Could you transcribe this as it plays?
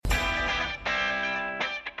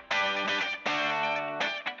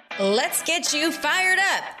Let's get you fired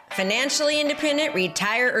up. Financially independent,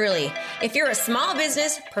 retire early. If you're a small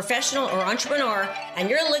business, professional, or entrepreneur, and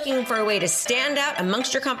you're looking for a way to stand out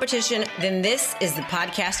amongst your competition, then this is the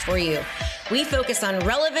podcast for you. We focus on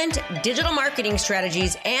relevant digital marketing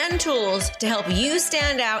strategies and tools to help you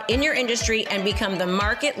stand out in your industry and become the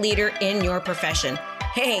market leader in your profession.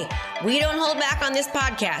 Hey, we don't hold back on this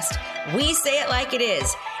podcast. We say it like it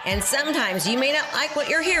is. And sometimes you may not like what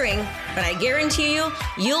you're hearing, but I guarantee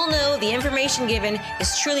you'll know the information given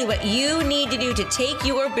is truly what you need to do to take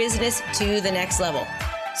your business to the next level.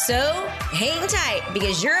 So hang tight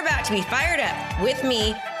because you're about to be fired up with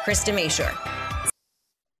me, Krista Mashore.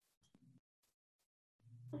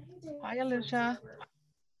 Hi, Alicia.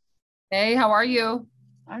 Hey, how are you?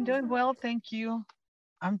 I'm doing well, thank you.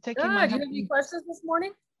 I'm taking Good. my. Do you have any questions this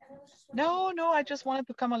morning? No, I just wanted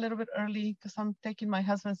to come a little bit early because I'm taking my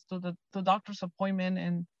husband to the doctor's appointment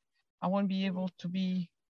and I won't be able to be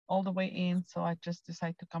all the way in. So I just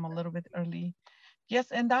decided to come a little bit early.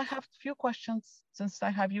 Yes, and I have a few questions since I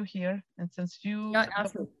have you here and since you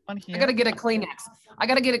Ask me. here. I got to get a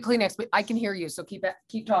Kleenex. But I can hear you. So keep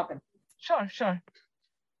talking. Sure.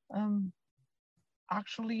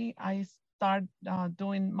 Actually, I start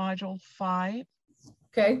doing module 5.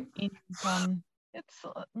 Okay. It's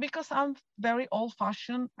because I'm very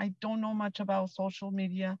old-fashioned. I don't know much about social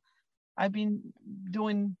media. I've been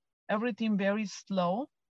doing everything very slow.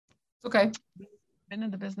 Okay. Been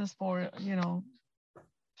in the business for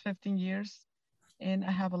 15 years, and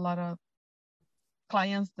I have a lot of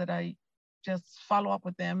clients that I just follow up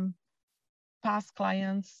with them, past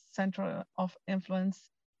clients, center of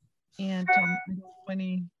influence, and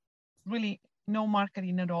really no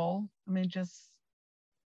marketing at all. I mean,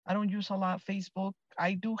 I don't use a lot of Facebook.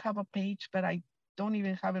 I do have a page, but I don't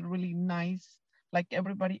even have it really nice like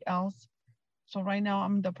everybody else. So right now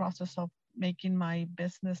I'm in the process of making my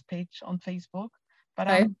business page on Facebook, but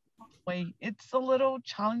it's a little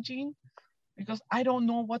challenging because I don't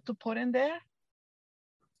know what to put in there.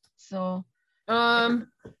 So, so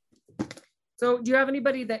do you have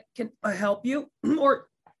anybody that can help you or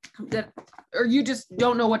you just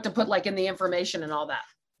don't know what to put like in the information and all that?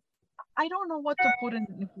 I don't know what to put in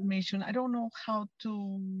the information. I don't know how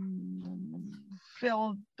to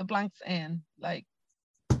fill the blanks in. Like,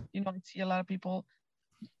 I see a lot of people.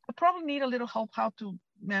 I probably need a little help how to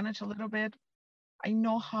manage a little bit. I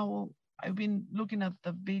know how I've been looking at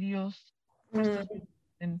the videos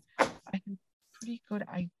and I have a pretty good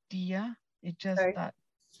idea. It's just that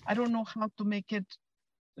I don't know how to make it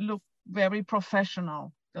look very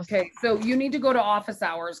professional. Okay, so you need to go to office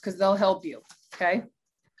hours because they'll help you. Okay.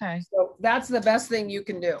 So that's the best thing you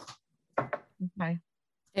can do. Okay.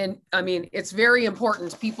 And I mean, it's very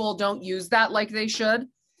important. People don't use that like they should.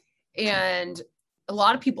 And a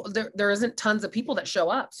lot of people, there isn't tons of people that show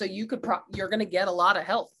up. So you're going to get a lot of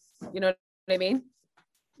help. You know what I mean?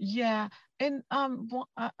 Yeah. And I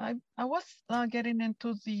was getting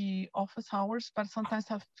into the office hours, but sometimes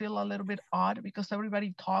I feel a little bit odd because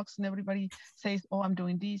everybody talks and everybody says, oh, I'm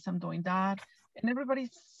doing this, I'm doing that. And everybody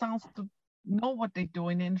sounds to know what they're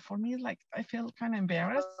doing. And for me, like, I feel kind of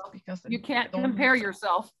embarrassed because you can't compare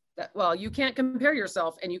yourself. Well, you can't compare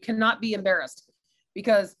yourself and you cannot be embarrassed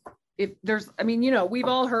because we've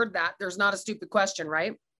all heard that there's not a stupid question,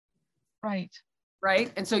 right?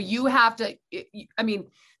 Right. And so you have to,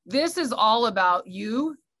 this is all about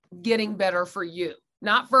you getting better for you,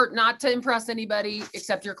 not to impress anybody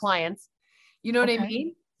except your clients. You know what I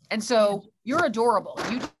mean? And so you're adorable.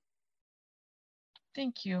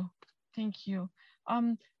 Thank you.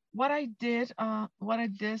 What I did,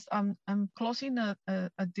 I'm closing a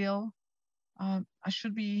deal. I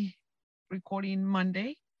should be recording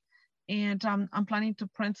Monday, and I'm planning to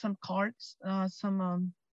print some cards,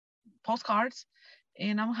 some postcards,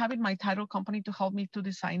 and I'm having my title company to help me to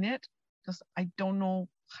design it because I don't know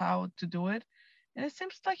how to do it. And it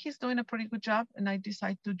seems like he's doing a pretty good job, and I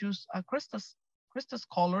decided to use Krista's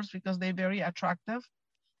colors because they're very attractive.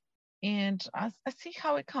 And I see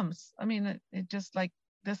how it comes. I mean, it just like,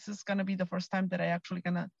 this is gonna be the first time that I actually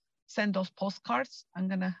gonna send those postcards. I'm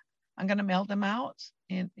gonna mail them out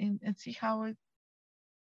and see how it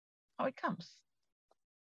comes.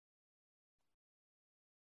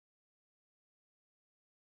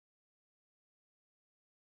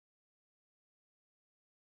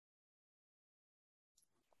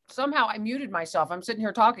 Somehow I muted myself. I'm sitting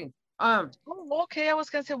here talking. Okay. I was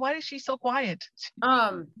gonna say, why is she so quiet?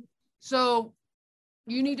 So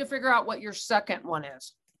you need to figure out what your second one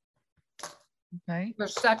is. Okay. Your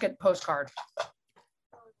second postcard.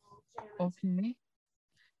 Okay.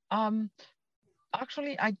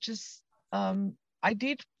 Actually, I just I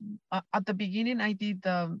did at the beginning, I did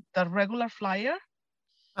the regular flyer,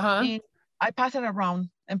 Uh-huh. and I passed it around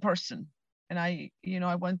in person. And I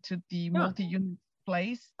went to the Yeah. multi-unit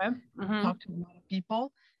place, Okay. Mhm. talked to a lot of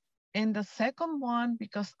people. And the second one,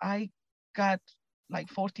 because I got like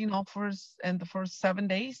 14 offers in the first 7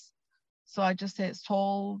 days. So I just said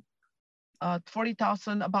sold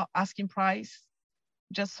 40,000 about asking price,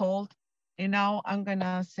 just sold. And now I'm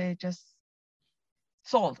gonna say just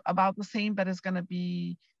sold about the same, but it's gonna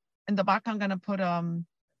be in the back. I'm gonna put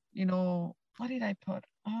what did I put?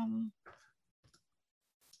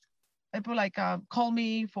 I put like call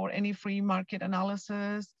me for any free market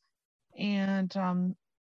analysis, and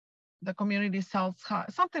the community sells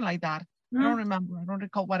something like that. I don't remember. I don't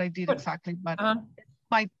recall what I did Good. exactly, but Uh-huh.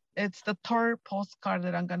 it's the third postcard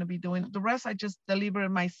that I'm gonna be doing. The rest I just deliver it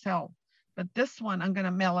myself, but this one I'm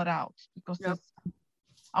gonna mail it out because Yep.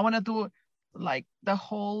 I want to do like the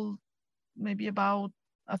whole, maybe about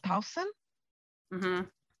 1,000.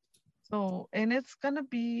 Mhm. So, and it's not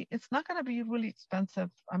gonna be really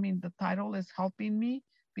expensive. I mean, the title is helping me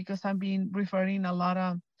because I'm being referring a lot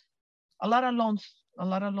of loans, and a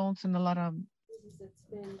lot of loans and a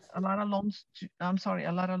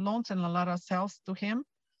lot of sales to him.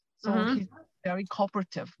 So Mhm. he's very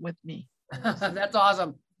cooperative with me. That's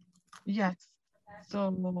awesome. Yes.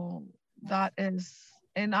 So that is,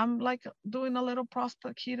 and I'm like doing a little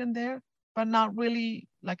prospect here and there, but not really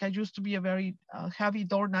like I used to be a very heavy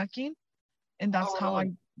door knocking. And that's how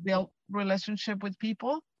I built relationship with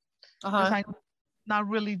people, because Uh-huh. I not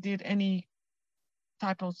really did any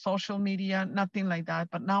type of social media, nothing like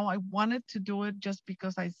that. But now I wanted to do it just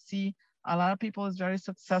because I see a lot of people is very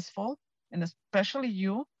successful, and especially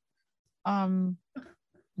you. Um,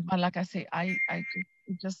 but like I say,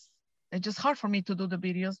 it's just hard for me to do the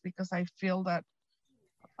videos because I feel that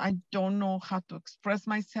I don't know how to express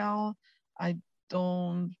myself. I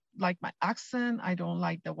don't like my accent. I don't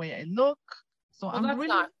like the way I look. So Well, I'm that's really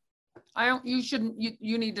not, I don't, you shouldn't,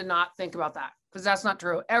 you need to not think about that because that's not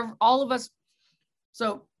true. All of us.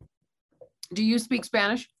 So do you speak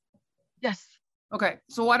Spanish? yes. Okay.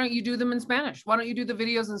 So why don't you do them in Spanish? Why don't you do the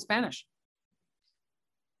videos in Spanish?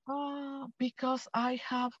 Because I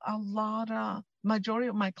have a lot of majority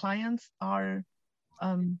of my clients are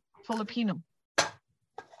Filipino,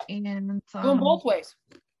 and Do them both ways.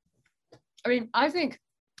 I mean, I think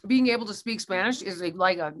being able to speak Spanish is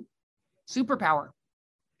like a superpower.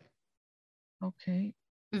 okay,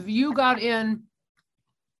 If you got in,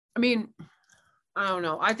 I mean, I don't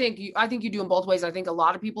know. I think you do them both ways. I think a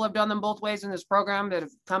lot of people have done them both ways in this program that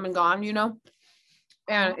have come and gone,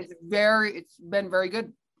 and it's been very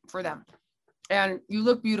good for them. And you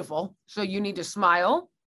look beautiful. So you need to smile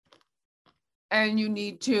and you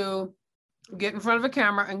need to get in front of a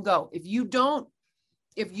camera and go. If you don't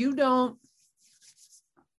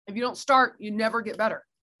start, you never get better.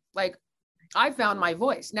 Like I found my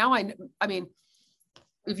voice. Now I mean,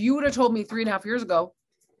 if you would have told me 3.5 years ago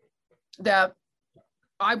that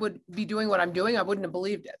I would be doing what I'm doing, I wouldn't have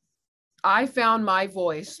believed it. I found my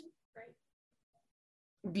voice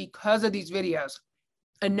because of these videos.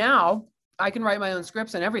 And now I can write my own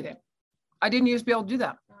scripts and everything. I didn't used to be able to do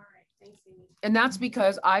that. And that's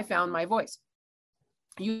because I found my voice.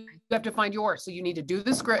 You have to find yours. So you need to do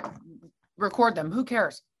the script, record them. Who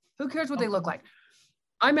cares? Who cares what they look like?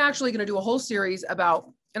 I'm actually going to do a whole series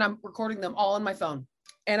about, and I'm recording them all on my phone.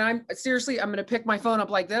 And I'm going to pick my phone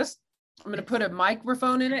up like this. I'm going to put a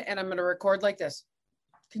microphone in it and I'm going to record like this.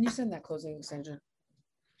 Can you send that closing extension?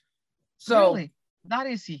 So really, that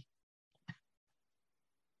easy.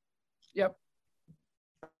 Yep.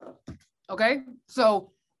 Okay.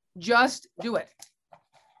 So just do it.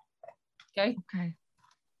 Okay. Okay.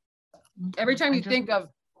 Every time you think of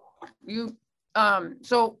you,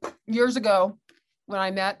 so years ago when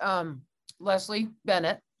I met Leslie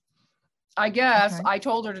Bennett, I guess I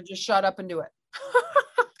told her to just shut up and do it.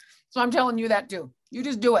 So I'm telling you that too. You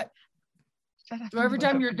just do it. So every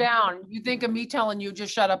time you're down, you think of me telling you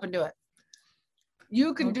just shut up and do it.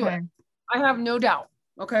 You can do it. I have no doubt.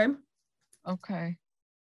 Okay. Okay.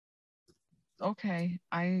 Okay.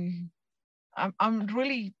 I'm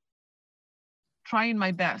really trying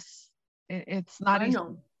my best. It's not easy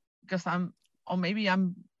because maybe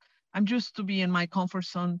I'm used to be in my comfort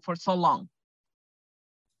zone for so long.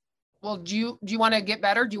 Well, do you want to get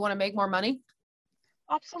better? Do you want to make more money?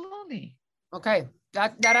 Absolutely. Okay.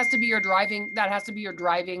 That has to be your driving. That has to be your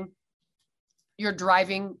driving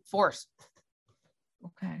force.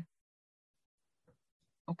 Okay.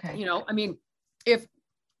 Okay. I mean, if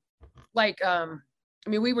like,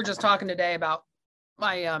 we were just talking today about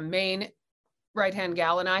my main right-hand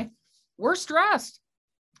gal and we're stressed.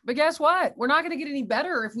 But guess what? We're not going to get any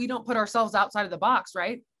better if we don't put ourselves outside of the box,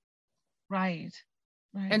 right? Right.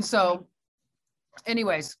 Right. And so,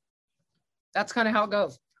 anyways, that's kind of how it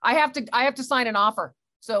goes. I have to sign an offer.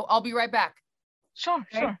 So I'll be right back. Sure,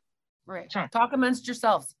 Okay? sure. Right. Sure. Talk amongst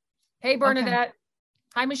yourselves. Hey, Bernadette. Okay.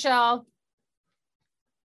 Hi, Michelle.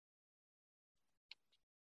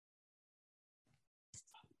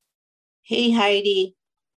 Hey, Heidi.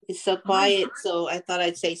 It's so quiet, so I thought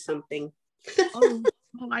I'd say something. Oh,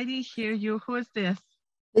 I didn't hear you. Who is this?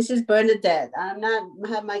 This is Bernadette. I'm not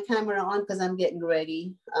have my camera on because I'm getting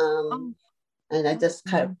ready. And I just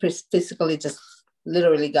kind of physically just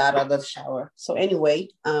literally got out of the shower. So anyway,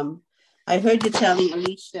 I heard you telling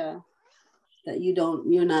Alicia that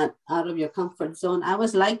you're not out of your comfort zone. I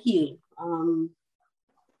was like you.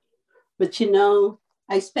 But you know,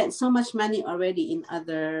 I spent so much money already in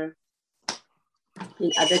other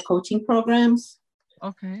coaching programs.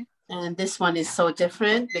 Okay. And this one is so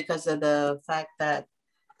different because of the fact that,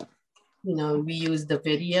 you know, we use the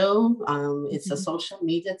video. It's a social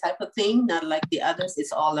media type of thing, not like the others.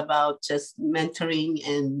 It's all about just mentoring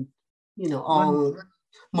and, you know, all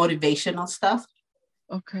motivational stuff.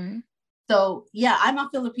 Okay. So yeah, I'm a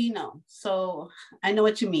Filipino, so I know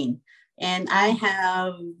what you mean. And I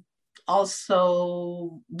have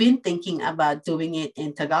also been thinking about doing it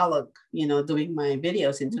in Tagalog, you know, doing my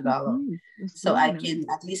videos in Tagalog. So I can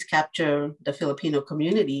at least capture the Filipino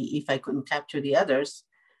community if I couldn't capture the others.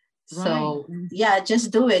 So yeah,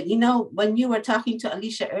 just do it. You know, when you were talking to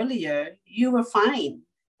Alicia earlier, you were fine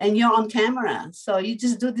and you're on camera. So you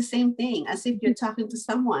just do the same thing as if you're talking to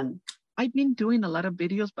someone. I've been doing a lot of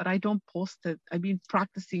videos, but I don't post it. I've been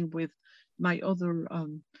practicing with my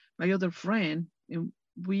other friend, and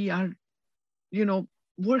we are, you know,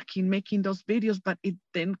 working, making those videos, but it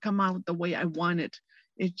didn't come out the way I wanted.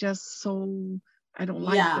 It's just so, I don't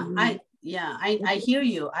like it. I hear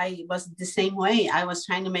you. I was the same way. I was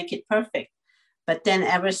trying to make it perfect. But then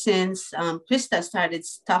ever since Krista started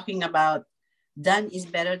talking about done is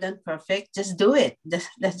better than perfect, just do it.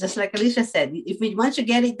 That's just like Alicia said. If we want to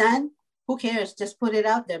get it done, who cares? Just put it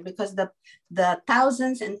out there, because the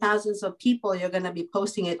thousands and thousands of people you're going to be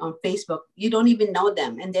posting it on Facebook, you don't even know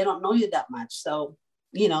them and they don't know you that much. So,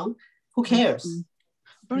 you know, who cares?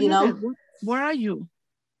 You know, where are you?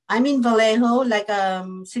 I'm in Vallejo, like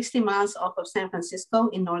 60 miles off of San Francisco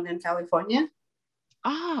in Northern California.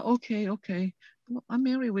 Ah, okay. Well, I'm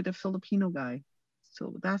married with a Filipino guy,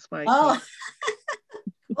 so that's why.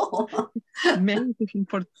 Married with him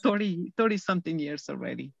for 30 something years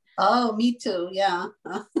already. Oh, me too. Yeah.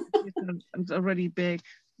 It's already big,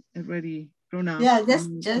 already grown up. Yeah,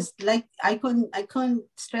 just like I couldn't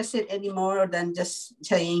stress it anymore than just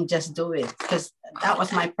saying just do it, because that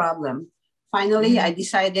was my problem. Finally, I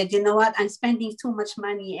decided, you know what, I'm spending too much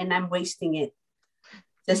money and I'm wasting it.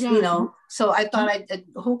 Just, you know, so I thought,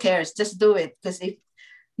 who cares? Just do it, because if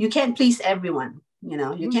you can't please everyone, you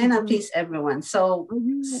know, you cannot please everyone. So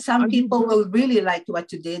some people will really like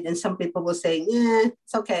what you did, and some people will say, yeah,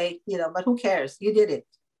 it's okay, you know, but who cares? You did it.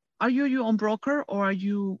 Are you your own broker or are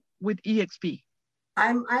you with EXP?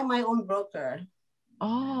 I'm my own broker.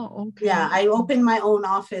 Oh, okay. Yeah, I opened my own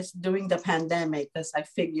office during the pandemic because I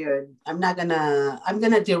figured I'm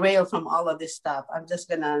gonna derail from all of this stuff. I'm just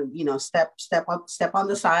gonna, you know, step on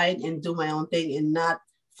the side and do my own thing and not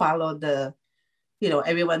follow the, you know,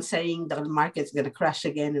 everyone saying the market's gonna crash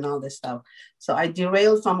again and all this stuff. So I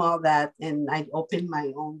derailed from all that and I opened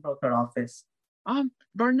my own broker office.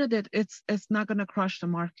 Bernadette, it's not gonna crush the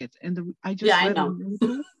market. And I just read I know.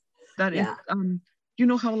 that you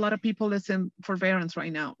know how a lot of people listen forbearance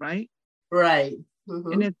right now, right? Right.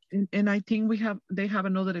 And I think they have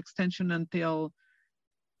another extension until,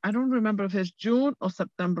 I don't remember if it's June or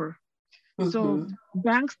September. So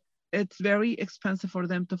banks, it's very expensive for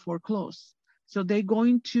them to foreclose. So they're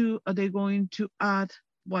going to add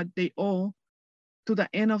what they owe to the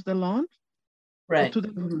end of the loan, right?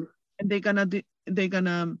 And they're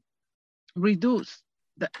gonna reduce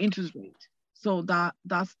the interest rate. So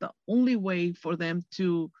that's the only way for them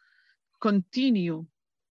to continue,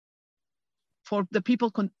 for the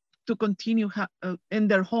people to continue in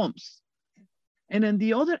their homes. And on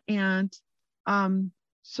the other end,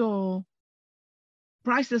 so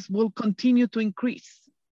prices will continue to increase.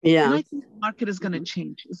 Yeah. And I think the market is going to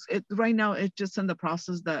change. Right now, it's just in the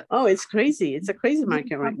process that. Oh, it's crazy. It's a crazy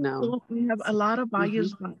market right now. So we have a lot of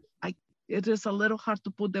buyers, but it is a little hard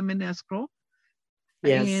to put them in escrow.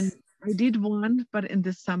 Yes. And I did one, but in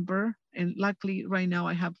December, and luckily right now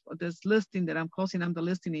I have this listing that I'm closing. I'm the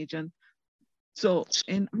listing agent. So,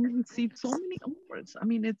 and I received so many offers. I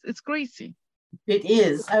mean, it's crazy. It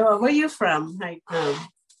is. Where are you from?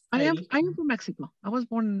 I am from Mexico. I was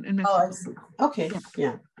born in Oh, Mexico. okay.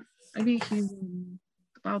 Yeah. I've been here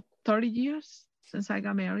about 30 years since I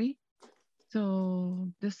got married. So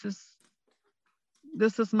this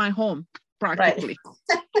is my home, practically.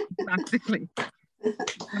 Right. Practically.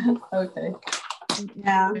 Okay.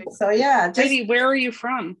 Yeah. So yeah. Just, Heidi, where are you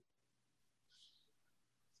from?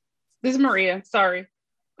 This is Maria. Sorry.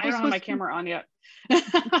 I don't have my camera on yet.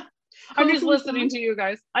 I'm just listening to you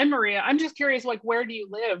guys. I'm Maria. I'm just curious, like, where do you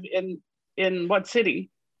live in what city?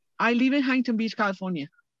 I live in Huntington Beach, California.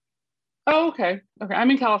 Oh, okay. Okay.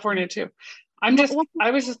 I'm in California too. I was going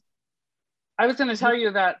to tell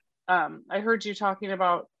you that I heard you talking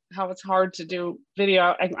about how it's hard to do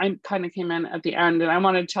video. I kind of came in at the end, and I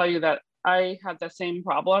wanted to tell you that I had the same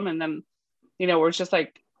problem. And then, where it's just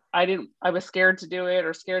like, I was scared to do it,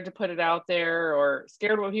 or scared to put it out there, or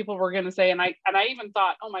scared what people were going to say. And I even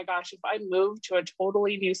thought, oh my gosh, if I moved to a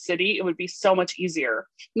totally new city, it would be so much easier.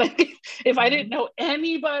 Like if I didn't know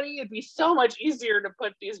anybody, it'd be so much easier to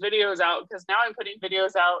put these videos out, because now I'm putting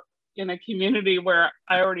videos out in a community where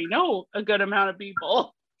I already know a good amount of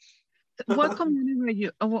people. What community are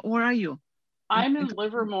you? Where are you? I'm in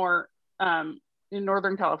Livermore, in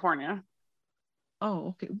Northern California. Oh,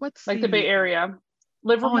 okay. What's like the Bay Area?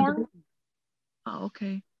 Livermore. Oh,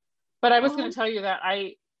 okay. But I was going to tell you that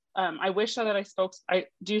I wish that I spoke.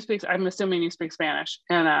 I'm assuming you speak Spanish,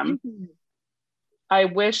 and I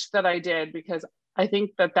wish that I did, because I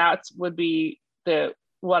think that would be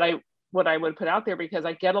what I would put out there, because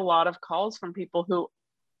I get a lot of calls from people who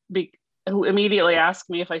immediately ask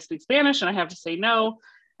me if I speak Spanish, and I have to say no.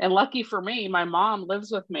 And lucky for me, my mom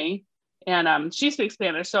lives with me, and she speaks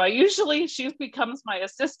Spanish, so she becomes my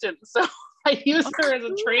assistant. So I use her as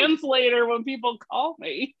a translator when people call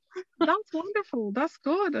me. That's wonderful. That's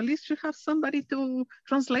good. At least you have somebody to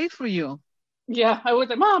translate for you. Yeah, I was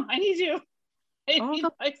like, Mom, I need you.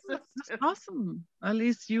 That's awesome. At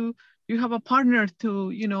least you have a partner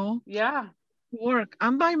to, yeah, work.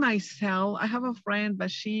 I'm by myself. I have a friend, but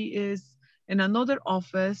she is in another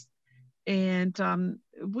office, and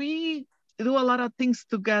we do a lot of things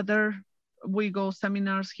together. We go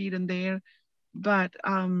seminars here and there, but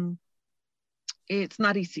it's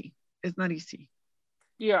not easy. It's not easy.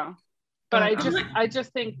 Yeah, but I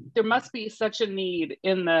just think there must be such a need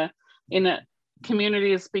in a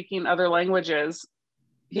community of speaking other languages,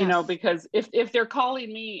 because if they're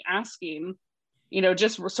calling me asking,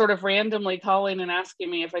 just sort of randomly calling and asking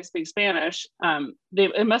me if I speak Spanish,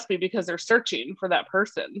 it must be because they're searching for that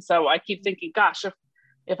person. So I keep thinking, gosh,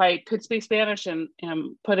 if I could speak Spanish and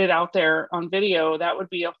put it out there on video, that would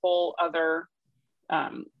be a whole other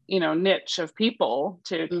niche of people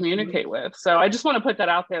to communicate with. So I just want to put that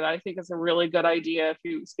out there, that I think it's a really good idea, if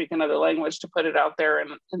you speak another language, to put it out there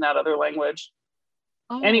in that other language,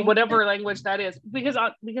 whatever language that is, because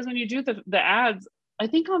when you do the ads, I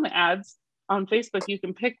think on the ads on Facebook, you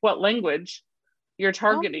can pick what language you're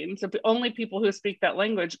targeting. So only people who speak that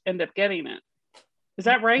language end up getting it. Is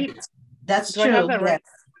that right? That's true. I have that right?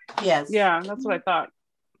 Yes. Yeah, that's what I thought.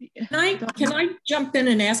 Can I jump in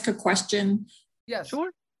and ask a question? Yes.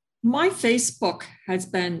 Sure. My Facebook has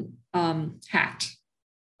been hacked.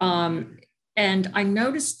 And I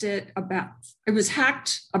noticed it was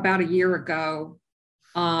hacked about a year ago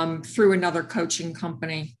through another coaching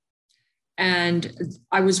company. And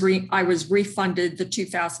I was refunded the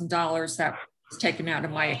 $2,000 that was taken out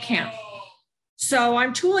of my account. So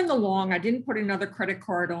I'm tooling along. I didn't put another credit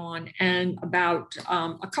card on. And about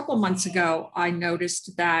a couple of months ago, I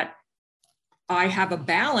noticed that I have a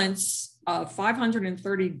balance of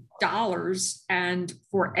 $530 and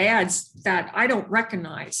for ads that I don't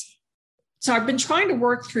recognize. So I've been trying to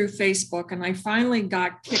work through Facebook, and I finally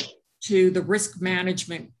got kicked to the risk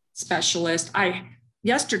management specialist.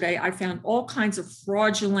 Yesterday, I found all kinds of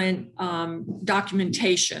fraudulent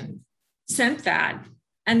documentation, sent that,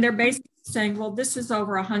 and they're basically saying, well, this is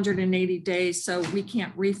over 180 days, so we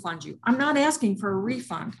can't refund you. I'm not asking for a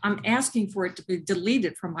refund. I'm asking for it to be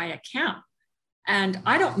deleted from my account. And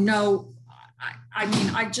I don't know. I mean,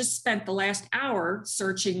 I just spent the last hour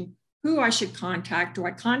searching who I should contact. Do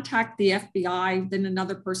I contact the FBI? Then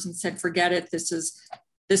another person said, forget it. This is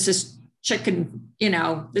chicken,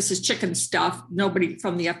 this is chicken stuff. Nobody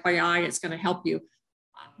from the FBI is going to help you.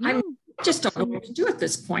 I just don't know what to do at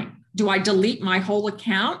this point. Do I delete my whole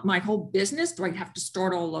account, my whole business? Do I have to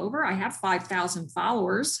start all over? I have 5,000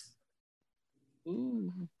 followers.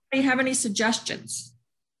 Do you have any suggestions?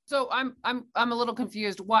 So I'm a little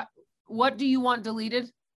confused. What do you want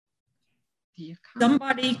deleted?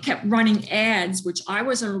 Somebody kept running ads, which I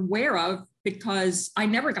wasn't aware of because I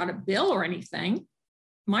never got a bill or anything.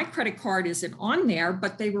 my credit card isn't on there,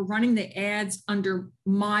 but they were running the ads under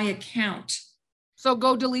my account. So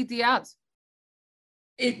go delete the ads.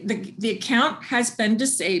 The account has been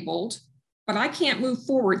disabled, but I can't move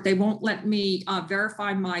forward. They won't let me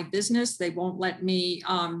verify my business. They won't let me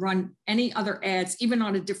run any other ads, even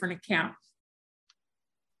on a different account.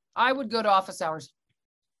 I would go to office hours.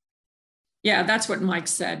 Yeah, that's what Mike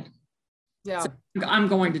said. Yeah. So I'm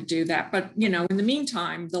going to do that. But, you know, in the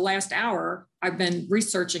meantime, the last hour I've been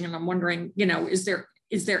researching and I'm wondering, you know, is there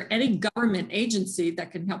any government agency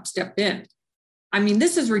that can help step in? I mean,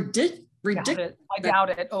 this is ridiculous. I doubt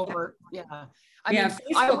it over. Yeah. I mean, Facebook,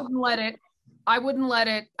 I wouldn't let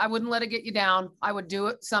it get you down. I would do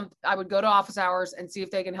it. I would go to office hours and see if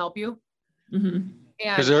they can help you. Mm-hmm.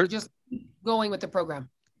 And just going with the program.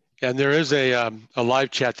 And there is a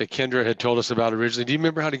live chat that Kendra had told us about originally. Do you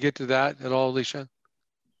remember how to get to that at all, Alicia?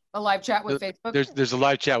 A live chat with Facebook? There's a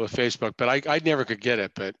live chat with Facebook, but I never could get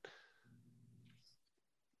it, but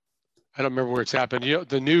I don't remember where it's happened. You know,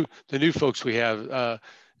 the new folks we have,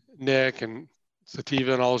 Nick and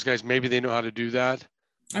Sativa and all those guys, maybe they know how to do that.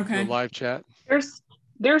 Okay. The live chat.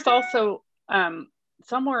 There's also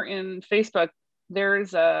somewhere in Facebook,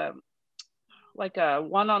 there's a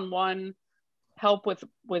one-on-one help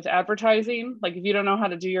with advertising. Like if you don't know how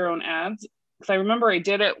to do your own ads, because I remember I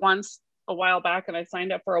did it once a while back and I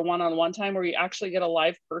signed up for a one-on-one time where you actually get a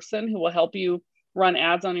live person who will help you run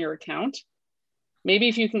ads on your account. Maybe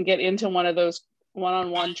if you can get into one of those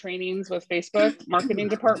one-on-one trainings with Facebook marketing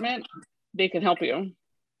department, they can help you.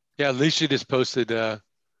 Yeah, Alicia just posted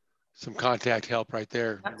some contact help right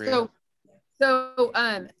there. So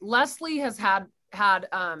Leslie has had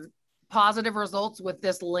positive results with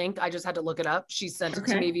this link. I just had to look it up. She sent it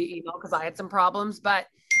to me via email because I had some problems, but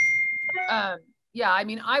yeah, I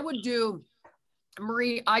mean, I would do,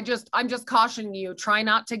 Marie, I'm just cautioning you, try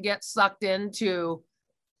not to get sucked into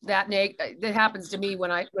that. That happens to me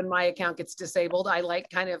when my account gets disabled. I like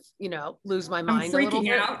kind of, you know, lose my mind. I'm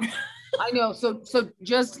freaking out. I know. So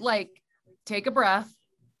just like take a breath,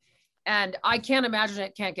 and I can't imagine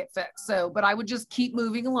it can't get fixed. So, but I would just keep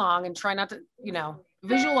moving along and try not to, you know,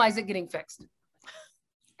 visualize it getting fixed.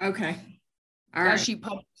 Okay. All right. As she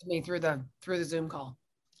posted me through the Zoom call.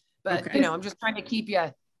 But you know, I'm just trying to keep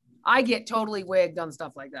you. I get totally wigged on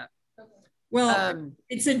stuff like that. Well,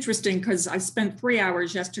 it's interesting because I spent 3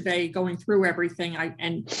 hours yesterday going through everything.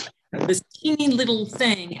 And this teeny little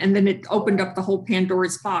thing, and then it opened up the whole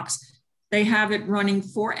Pandora's box. They have it running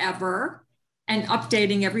forever and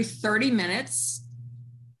updating every 30 minutes,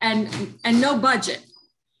 and no budget.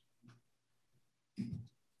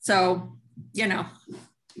 So, you know.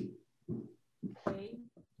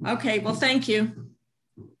 Okay, well, thank you.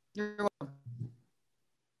 You're welcome.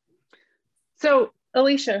 So,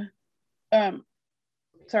 Alicia,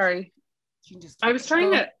 sorry, I was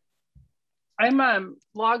trying to, I'm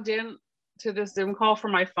logged in to this Zoom call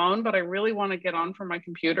from my phone, but I really want to get on from my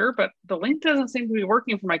computer, but the link doesn't seem to be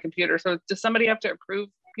working for my computer. So does somebody have to approve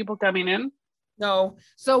people coming in? No.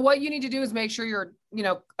 So what you need to do is make sure you're, you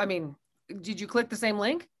know, I mean, did you click the same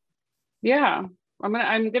link? Yeah,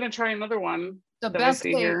 I'm gonna try another one. The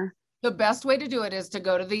best way to do it is to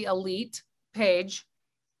go to the Elite page,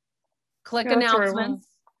 click announcements,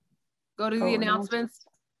 go to the announcements,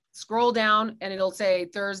 scroll down, and it'll say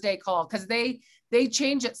Thursday call, because they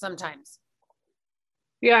change it sometimes.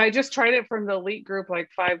 Yeah, I just tried it from the Elite group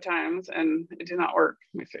like 5 times and it did not work.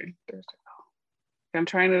 Let me see. Thursday call. I'm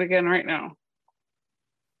trying it again right now.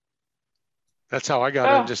 That's how I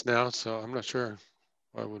got in just now, so I'm not sure.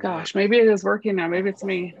 Gosh, maybe it is working now. Maybe it's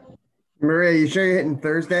me. Maria, you sure you're hitting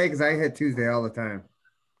Thursday? Because I hit Tuesday all the time.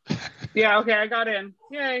 Yeah, okay, I got in.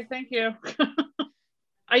 Yay, thank you.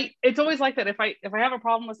 It's always like that. If I have a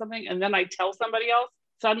problem with something and then I tell somebody else,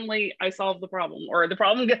 suddenly I solve the problem, or the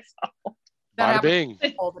problem gets solved. That happens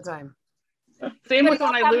all the time. Same with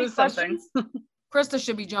when I lose something. Krista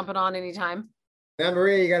should be jumping on anytime. Now,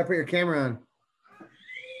 Maria, you got to put your camera on.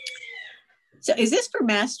 So is this for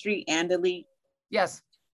Mastery and Elite? Yes.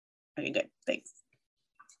 Okay, good. Thanks.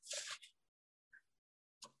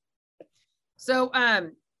 So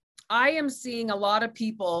I am seeing a lot of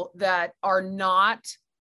people that are not,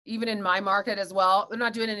 even in my market as well, they're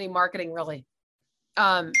not doing any marketing really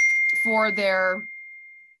for their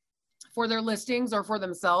listings or for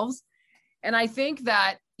themselves. And I think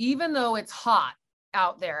that even though it's hot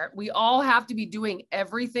out there, we all have to be doing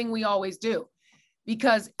everything we always do.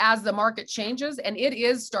 Because as the market changes, and it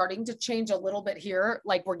is starting to change a little bit here,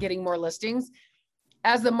 like we're getting more listings,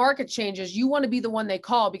 as the market changes, you want to be the one they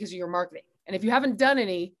call because of your marketing. And if you haven't done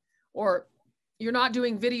any, or you're not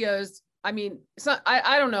doing videos, I mean,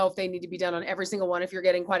 I don't know if they need to be done on every single one if you're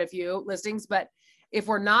getting quite a few listings, but if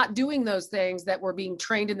we're not doing those things that we're being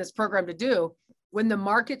trained in this program to do, when the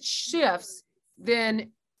market shifts,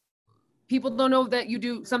 then people don't know that you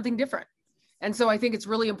do something different. And so I think it's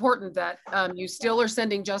really important that you still are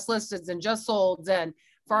sending just listed and just solds and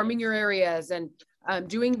farming your areas and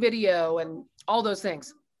doing video and all those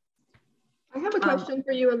things. I have a question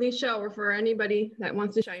for you, Alicia, or for anybody that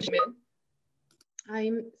wants to chime in.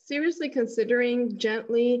 I'm seriously considering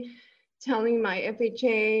gently telling my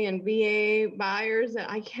FHA and VA buyers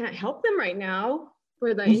that I can't help them right now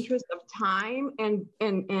for the interest of time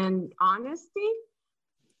and honesty.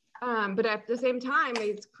 But at the same time,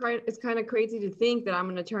 it's kind of crazy to think that I'm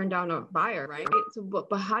going to turn down a buyer, right? So,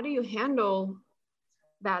 but how do you handle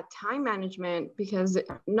that time management? Because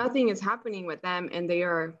nothing is happening with them and they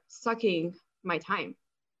are sucking my time.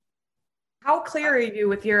 How clear are you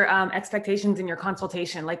with your expectations in your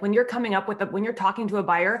consultation? Like when you're coming up with when you're talking to a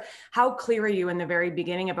buyer, how clear are you in the very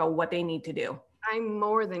beginning about what they need to do? I'm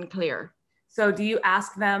more than clear. So do you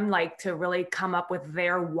ask them like to really come up with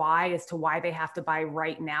their why as to why they have to buy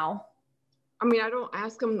right now? I mean, I don't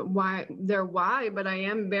ask them their why, but I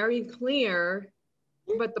am very clear.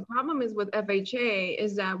 But the problem is with FHA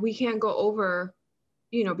is that we can't go over,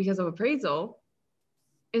 because of appraisal.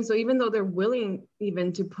 And so even though they're willing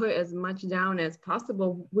even to put as much down as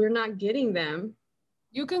possible, we're not getting them.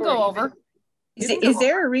 You can go over. Is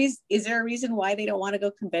there a reason why they don't want to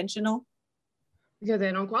go conventional? Because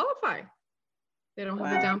they don't qualify. They don't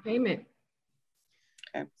have a down payment.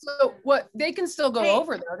 Okay. So what they can still go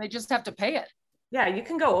over though, they just have to pay it. Yeah, you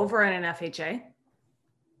can go over in an FHA.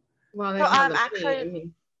 Well, so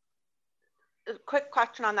actually, a quick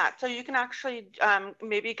question on that. So you can actually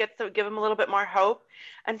maybe give them a little bit more hope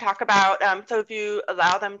and talk about, so if you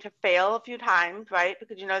allow them to fail a few times, right?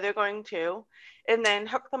 Because they're going to, and then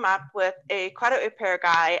hook them up with a credit repair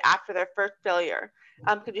guy after their first failure.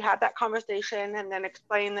 Could you have that conversation and then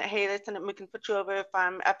explain that, hey, listen, we can put you over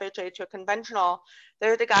from FHA to a conventional.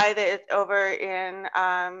 There's a guy that is over in,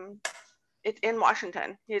 it's in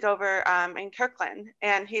Washington. He's over in Kirkland,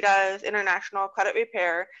 and he does international credit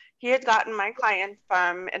repair. He has gotten my clients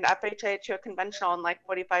from an FHA to a conventional in like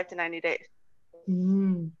 45 to 90 days.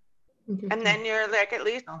 And then you're like at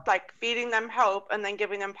least like feeding them hope and then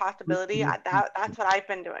giving them possibility. That's what I've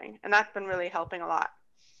been doing, and that's been really helping a lot.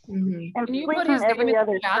 And sweeten every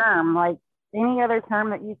other term, like any other term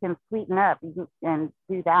that you can sweeten up and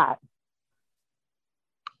do that.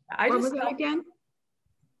 What was that again?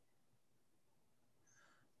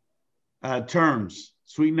 Terms,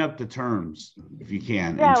 sweeten up the terms if you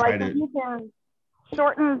can. Yeah, like if you can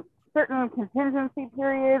shorten certain contingency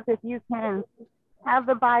periods, if you can have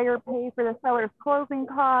the buyer pay for the seller's closing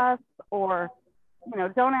costs, or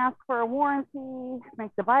don't ask for a warranty, make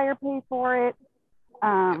the buyer pay for it.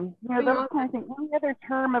 Those kinds of things. Any other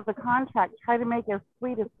term of the contract, try to make it as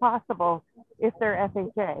sweet as possible if they're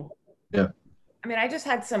FHA. Yeah. I mean, I just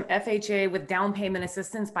had some FHA with down payment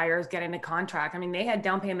assistance buyers get into contract. I mean, they had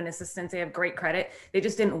down payment assistance. They have great credit. They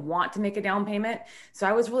just didn't want to make a down payment. So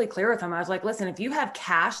I was really clear with them. I was like, listen, if you have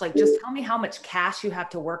cash, like just tell me how much cash you have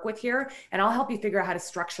to work with here, and I'll help you figure out how to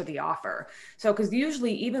structure the offer. So, because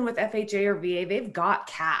usually even with FHA or VA, they've got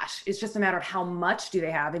cash. It's just a matter of how much do they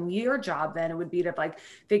have. And your job then it would be to like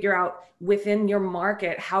figure out within your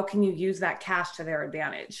market, how can you use that cash to their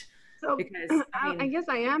advantage? So because I guess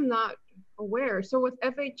I am not aware. So with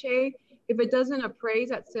FHA, if it doesn't appraise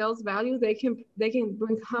at sales value, they can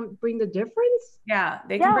bring the difference. Yeah,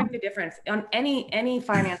 they can bring the difference on any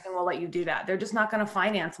financing. Will let you do that. They're just not going to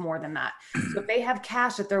finance more than that. So if they have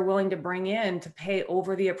cash that they're willing to bring in to pay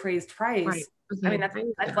over the appraised price, right. I mean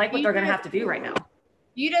that's like what they're going to have to do right now.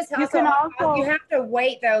 You just you have to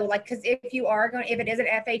wait though, like, because if it is an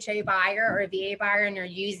FHA buyer or a VA buyer and you're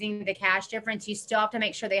using the cash difference, you still have to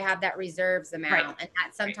make sure they have that reserves amount. Right. And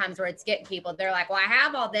that's sometimes where it's getting people. They're like, well, I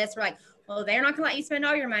have all this. We're like, well, they're not gonna let you spend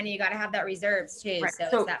all your money. You got to have that reserves too. Right. So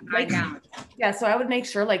it's that fine balance. Yeah. So I would make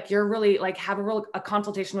sure like you're really like have a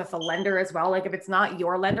consultation with the lender as well. Like if it's not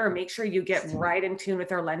your lender, make sure you get right in tune with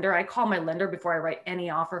their lender. I call my lender before I write any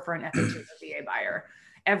offer for an FHA or VA buyer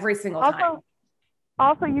every single time.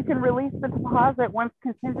 Also, you can release the deposit once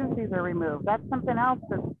contingencies are removed. That's something else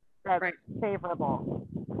that's right. Favorable.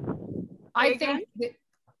 I think,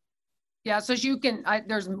 yeah, so you can,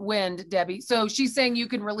 there's wind, Debbie. So she's saying you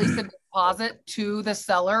can release the deposit to the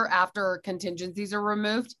seller after contingencies are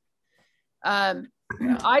removed. I've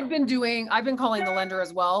been calling the lender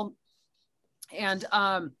as well. And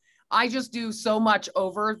I just do so much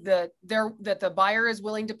over that the buyer is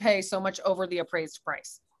willing to pay so much over the appraised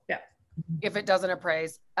price. Yeah. If it doesn't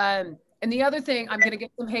appraise. And the other thing, I'm going to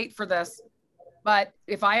get some hate for this. But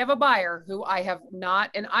if I have a buyer who I have not,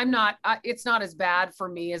 and it's not as bad for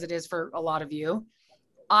me as it is for a lot of you.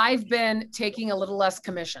 I've been taking a little less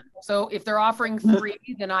commission. So if they're offering 3,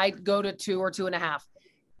 then I go to 2 or 2.5,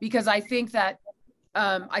 because I think that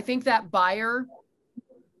buyer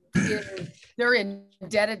they're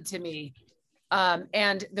indebted to me.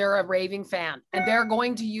 And they're a raving fan, and they're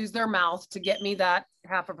going to use their mouth to get me that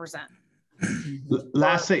 0.5%.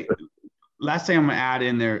 Last thing I'm gonna add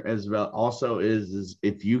in there as well also is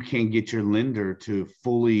if you can get your lender to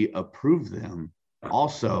fully approve them,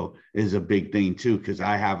 also is a big thing too, because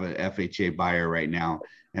I have a FHA buyer right now,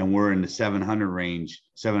 and we're in the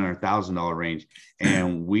 $700,000 range,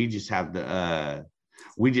 and we just have the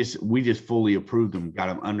we just fully approved them, got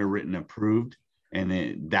them underwritten, approved, and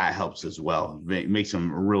then that helps as well. It makes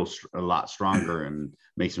them a lot stronger and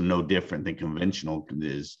makes them no different than conventional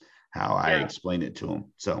is. How I explain it to them.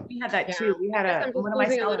 So we had that too. We had one of my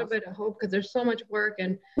sellers. A little bit of hope because there's so much work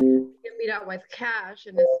and get beat out with cash,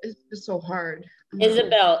 and it's just so hard.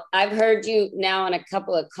 Isabel, I've heard you now on a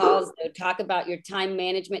couple of calls though, talk about your time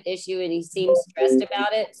management issue, and you seem stressed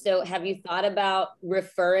about it. So have you thought about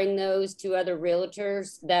referring those to other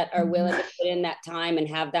realtors that are willing to put in that time and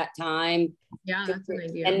have that time? Yeah, that's an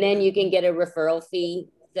idea. And then you can get a referral fee.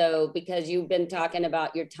 So because you've been talking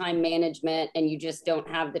about your time management and you just don't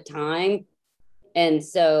have the time. And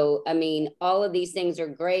so, I mean, all of these things are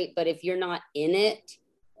great, but if you're not in it,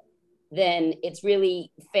 then it's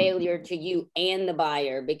really failure to you and the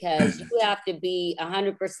buyer, because you have to be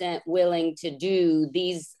 100% willing to do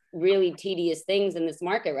these really tedious things in this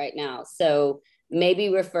market right now. So maybe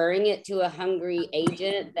referring it to a hungry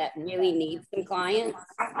agent that really needs some clients.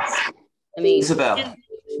 I mean, Isabel.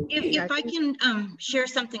 If I can share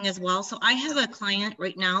something as well. So I have a client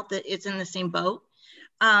right now that is in the same boat.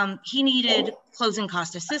 He needed closing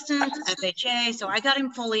cost assistance, FHA. So I got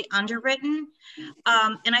him fully underwritten.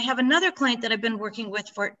 And I have another client that I've been working with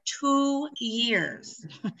for 2 years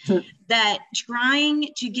that trying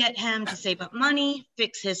to get him to save up money,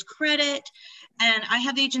 fix his credit. And I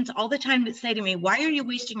have agents all the time that say to me, why are you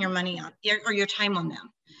wasting your money on or your time on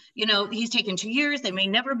them? You know, he's taken 2 years, they may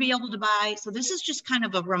never be able to buy. So this is just kind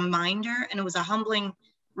of a reminder, and it was a humbling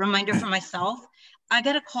reminder for myself. I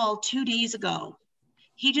got a call 2 days ago.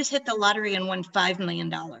 He just hit the lottery and won $5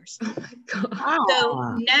 million. Oh my God.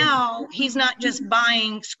 So now he's not just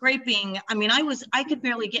scraping. I mean, I could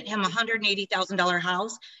barely get him a $180,000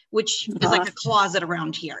 house, which is like a closet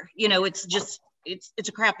around here. You know, it's just, it's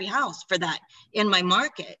a crappy house for that in my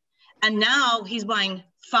market. And now he's buying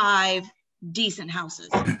 5 decent houses,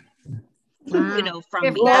 you know, from me.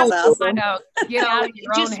 Get out of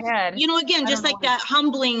your own head. You know, again, just like that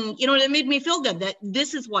humbling, you know, it made me feel good that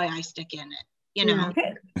this is why I stick in it, you know.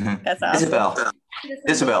 That's awesome.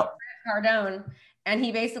 Isabel Cardone, and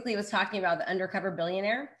he basically was talking about the undercover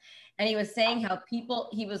billionaire, and he was saying how he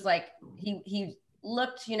was like, he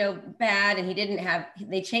looked, you know, bad, and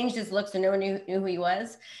they changed his looks so no one knew who he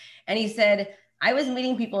was. And he said, I was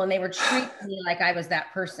meeting people and they were treating me like I was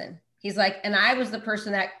that person. He's like, and I was the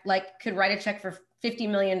person that like could write a check for $50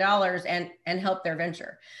 million and help their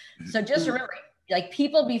venture. So just remember, like,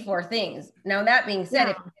 people before things. Now, that being said,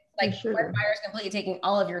 if like one buyer is completely taking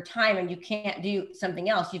all of your time and you can't do something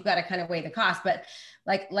else, you've got to kind of weigh the cost. But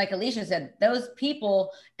like Alicia said, those people,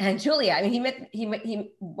 and Julia, I mean,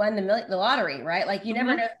 he won the lottery, right? Like, you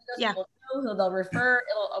never know who those people know, who they'll refer.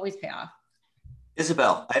 It'll always pay off.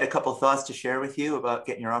 Isabel, I had a couple of thoughts to share with you about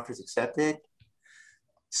getting your offers accepted.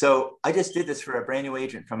 So I just did this for a brand new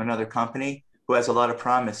agent from another company who has a lot of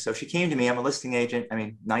promise. So she came to me. I'm a listing agent. I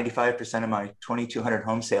mean, 95% of my 2,200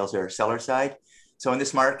 home sales are seller side. So in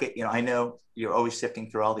this market, you know, I know you're always sifting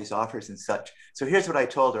through all these offers and such. So here's what I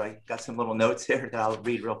told her. I got some little notes here that I'll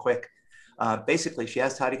read real quick. Basically, she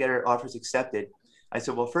asked how to get her offers accepted. I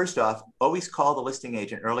said, well, first off, always call the listing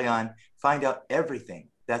agent early on, find out everything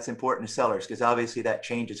that's important to sellers, because obviously that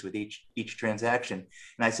changes with each transaction.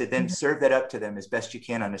 And I said, then serve that up to them as best you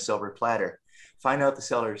can on a silver platter. Find out the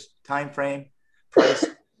seller's time frame, price,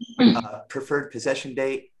 preferred possession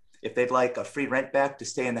date, if they'd like a free rent back to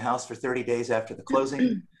stay in the house for 30 days after the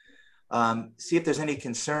closing. See if there's any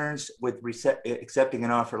concerns with accepting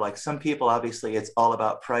an offer. Like, some people, obviously it's all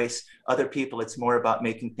about price. Other people, it's more about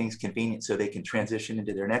making things convenient so they can transition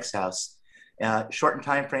into their next house. Shorten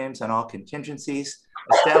timeframes on all contingencies.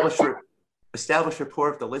 Establish rapport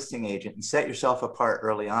with the listing agent and set yourself apart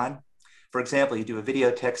early on. For example, you do a video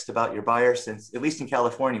text about your buyer, since at least in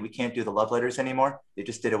California, we can't do the love letters anymore. They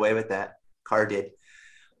just did away with that. Carr did.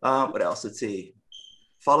 What else? Let's see.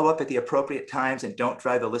 Follow up at the appropriate times and don't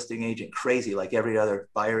drive the listing agent crazy like every other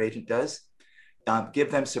buyer agent does.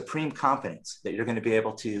 give them supreme confidence that you're going to be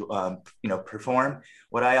able to, perform.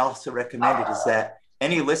 What I also recommended is that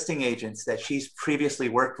any listing agents that she's previously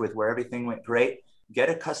worked with where everything went great, get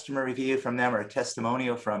a customer review from them or a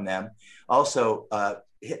testimonial from them. Also,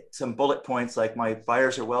 hit some bullet points like my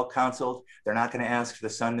buyers are well counseled. They're not going to ask for the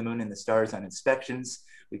sun, the moon, and the stars on inspections.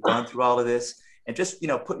 We've gone through all of this. And just,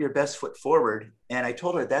 put your best foot forward. And I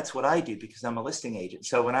told her that's what I do because I'm a listing agent.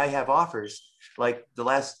 So when I have offers, like the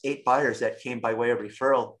last 8 buyers that came by way of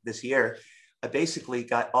referral this year, I basically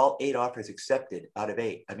got all 8 offers accepted out of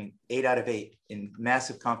 8. I mean, 8 out of 8 in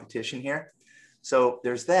massive competition here. So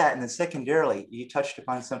there's that. And then secondarily, you touched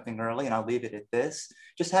upon something early, and I'll leave it at this,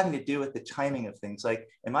 just having to do with the timing of things. Like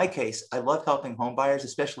in my case, I love helping home buyers,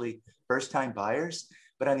 especially first-time buyers.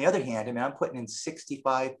 But on the other hand, I mean, I'm putting in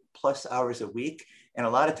 65 plus hours a week. And a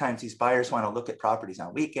lot of times these buyers want to look at properties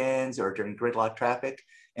on weekends or during gridlock traffic.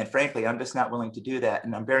 And frankly, I'm just not willing to do that.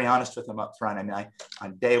 And I'm very honest with them up front. I mean,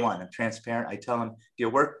 on day one, I'm transparent. I tell them, if you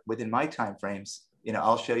work within my timeframes,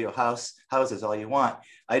 I'll show you houses all you want.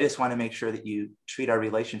 I just want to make sure that you treat our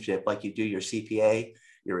relationship like you do your CPA,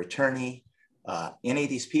 your attorney, any of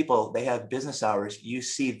these people. They have business hours. You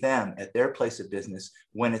see them at their place of business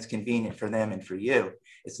when it's convenient for them and for you.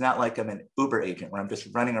 It's not like I'm an Uber agent where I'm just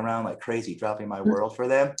running around like crazy, dropping my world for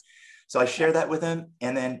them. So I share that with them.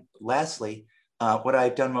 And then lastly, what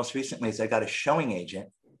I've done most recently is I got a showing agent.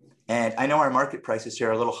 And I know our market prices here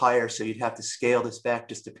are a little higher, so you'd have to scale this back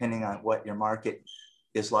just depending on what your market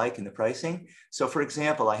is like in the pricing. So for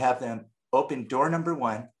example, I have them open door number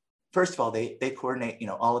 1. First of all, they coordinate,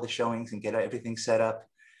 all of the showings and get everything set up.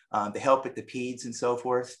 They help with the peds and so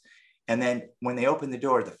forth. And then when they open the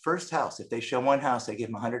door, the first house, if they show one house, I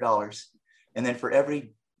give them $100. And then for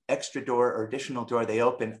every extra door or additional door they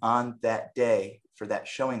open on that day for that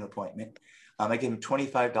showing appointment, I give them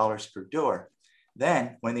 $25 per door.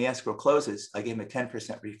 Then when the escrow closes, I give them a 10%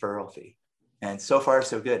 referral fee. And so far,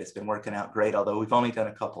 so good. It's been working out great, although we've only done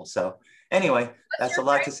a couple. So anyway, that's a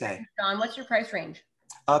lot to say. John, what's your price range?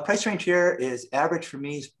 Price range here is average for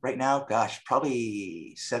me right now,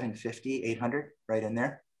 probably $750, $800, right in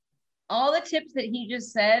there. All the tips that he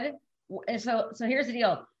just said. So here's the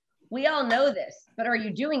deal. We all know this, but are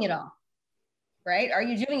you doing it all? Right? Are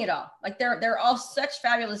you doing it all? Like they're all such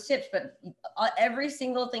fabulous tips, but every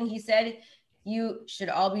single thing he said, you should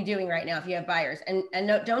all be doing right now if you have buyers. And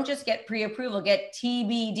no, don't just get pre-approval, get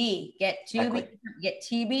TBD, get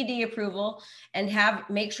TBD approval, and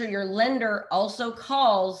make sure your lender also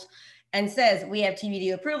calls and says, we have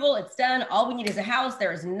TBD approval, it's done. All we need is a house.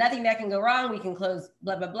 There is nothing that can go wrong. We can close,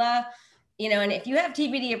 blah, blah, blah. And if you have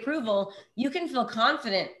TBD approval, you can feel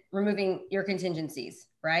confident removing your contingencies,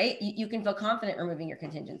 right? You can feel confident removing your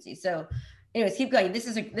contingencies. So anyways, keep going. This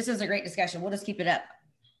is a great discussion. We'll just keep it up.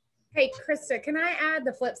 Hey, Krista, can I add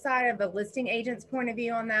the flip side of the listing agent's point of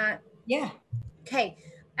view on that? Yeah. Okay.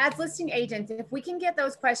 As listing agents, if we can get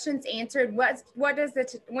those questions answered,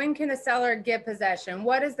 when can the seller give possession?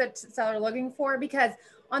 What is the seller looking for? Because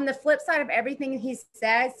on the flip side of everything he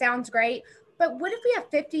says, sounds great. But what if we have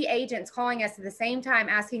 50 agents calling us at the same time,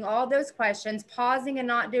 asking all those questions, pausing and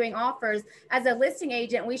not doing offers? As a listing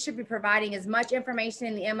agent, we should be providing as much information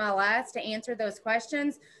in the MLS to answer those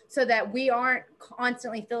questions so that we aren't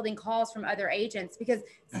constantly fielding calls from other agents, because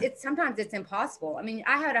sometimes it's impossible. I mean,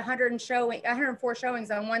 I had 104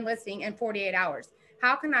 showings on one listing in 48 hours.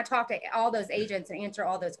 How can I talk to all those agents and answer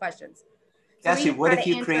all those questions? So Cassie, what if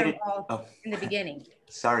you created in the beginning?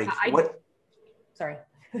 Sorry. Sorry.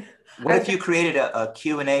 What if you created a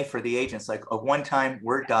Q&A for the agents, like a one-time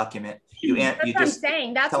Word document?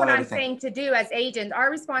 That's what I'm saying to do as agents. Our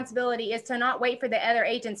responsibility is to not wait for the other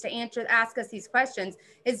agents to ask us these questions,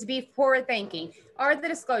 is to be forward thinking. Are the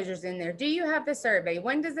disclosures in there? Do you have the survey?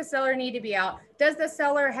 When does the seller need to be out? Does the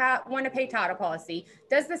seller want to pay title policy?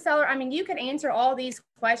 Does the seller, you can answer all these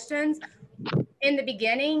questions in the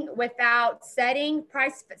beginning without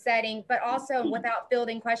price setting, but also without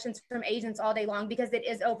fielding questions from agents all day long, because it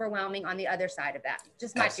is overwhelming on the other side of that.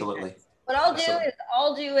 Just my Absolutely. What I'll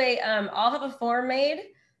do is I'll have a form made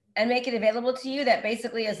and make it available to you that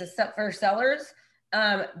basically is for sellers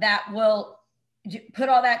that will put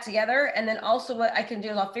all that together. And then also what I can do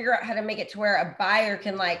is I'll figure out how to make it to where a buyer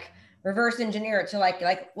can reverse engineer it to like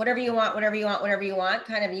whatever you want,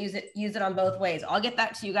 kind of use it on both ways. I'll get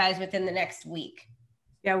that to you guys within the next week.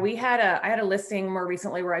 Yeah, I had a listing more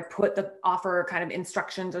recently where I put the offer kind of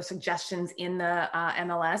instructions or suggestions in the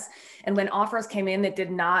MLS. And when offers came in that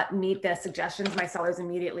did not meet the suggestions, my sellers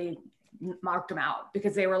immediately marked them out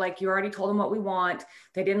because they were like, you already told them what we want.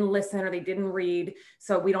 They didn't listen or they didn't read.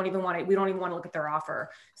 So we don't even want to look at their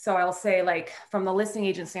offer. So I'll say, like, from the listing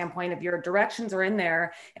agent standpoint, if your directions are in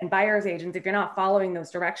there, and buyer's agents, if you're not following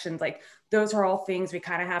those directions, like, those are all things we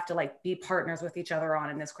kind of have to like be partners with each other on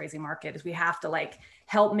in this crazy market, is we have to like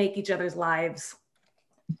help make each other's lives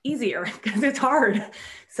easier because it's hard.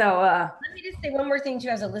 So let me just say one more thing too,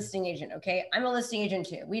 as a listing agent. Okay, I'm a listing agent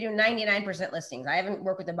too. We do 99% listings. I haven't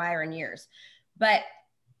worked with a buyer in years, but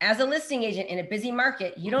as a listing agent in a busy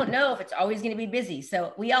market, you don't know if it's always going to be busy.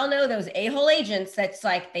 So we all know those a-hole agents that's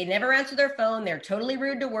like, they never answer their phone. They're totally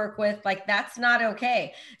rude to work with. Like, that's not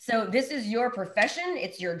okay. So this is your profession.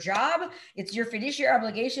 It's your job. It's your fiduciary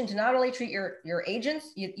obligation to not only treat your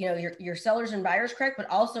agents, your sellers and buyers correct, but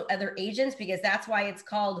also other agents, because that's why it's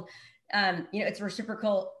called, it's a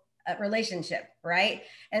reciprocal relationship, right?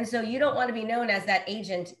 And so you don't want to be known as that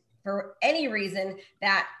agent for any reason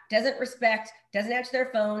that doesn't respect, doesn't answer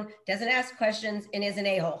their phone, doesn't ask questions, and is an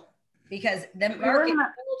a-hole, because the market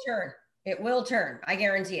will turn. It will turn. I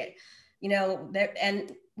guarantee it.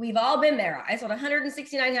 And we've all been there. I sold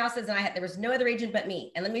 169 houses and there was no other agent but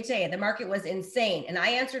me. And let me tell you, the market was insane. And I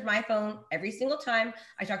answered my phone every single time.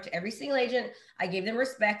 I talked to every single agent. I gave them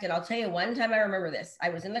respect. And I'll tell you, one time I remember this. I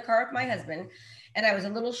was in the car with my husband and I was a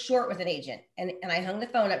little short with an agent. And I hung the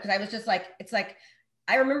phone up because I was just like,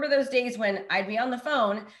 I remember those days when I'd be on the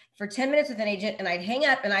phone for 10 minutes with an agent and I'd hang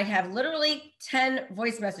up and I'd have literally 10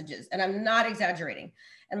 voice messages, and I'm not exaggerating.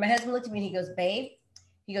 And my husband looked at me and he goes, babe,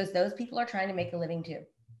 he goes, those people are trying to make a living too.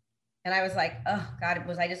 And I was like, oh God,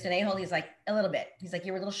 was I just an a-hole? He's like, a little bit. He's like,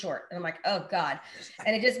 you were a little short. And I'm like, oh God.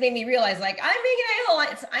 And it just made me realize, like, I'm being an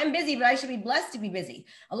a-hole. I'm busy, but I should be blessed to be busy.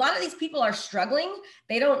 A lot of these people are struggling.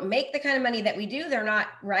 They don't make the kind of money that we do. They're not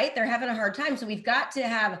right. They're having a hard time. So we've got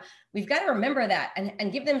to remember that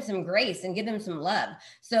and give them some grace and give them some love.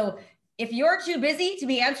 So if you're too busy to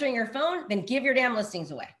be answering your phone, then give your damn listings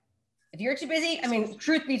away. If you're too busy, I mean,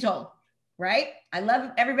 truth be told, right? I love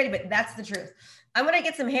everybody, but that's the truth. I'm going to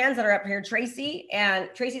get some hands that are up here. Tracy's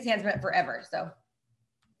hand's been up forever. So.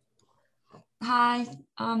 Hi,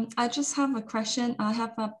 I just have a question. I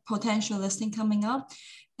have a potential listing coming up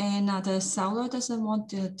and the seller doesn't want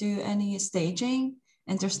to do any staging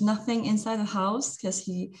and there's nothing inside the house because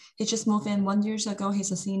he just moved in 1 year ago.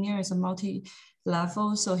 He's a senior, it's a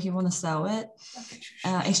multi-level, so he want to sell it,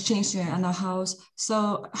 exchange to another house.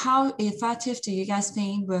 So how effective do you guys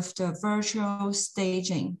think with the virtual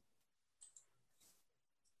staging?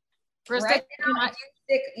 Right now,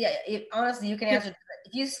 honestly, you can answer.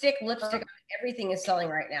 If you stick lipstick on, everything is selling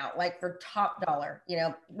right now, like for top dollar.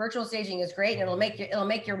 Virtual staging is great, and it'll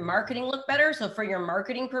make your marketing look better. So for your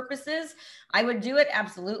marketing purposes, I would do it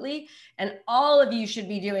absolutely. And all of you should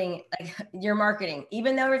be doing like your marketing,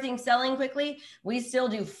 even though everything's selling quickly. We still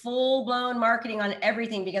do full blown marketing on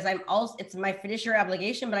everything because it's my fiduciary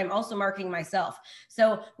obligation, but I'm also marketing myself.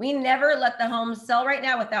 So we never let the home sell right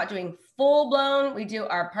now without doing full blown. We do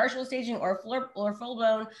our partial staging or full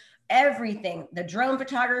blown. Everything, the drone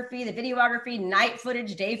photography, the videography, night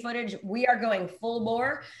footage, day footage, we are going full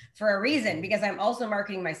bore for a reason, because I'm also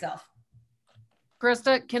marketing myself.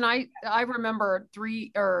 Krista, I remember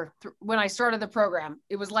when I started the program,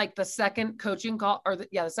 it was like the second coaching call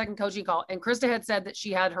the second coaching call. And Krista had said that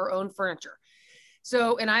she had her own furniture.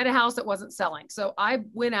 So, and I had a house that wasn't selling. So I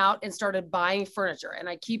went out and started buying furniture and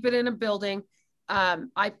I keep it in a building.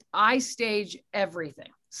 I stage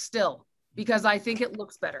everything still, because I think it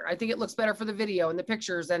looks better. I think it looks better for the video and the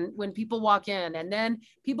pictures. And when people walk in, and then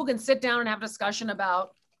people can sit down and have a discussion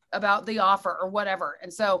about the offer or whatever.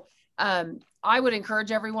 And so I would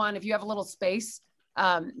encourage everyone, if you have a little space,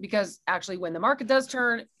 because actually when the market does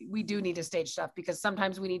turn, we do need to stage stuff, because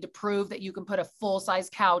sometimes we need to prove that you can put a full size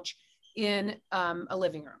couch in a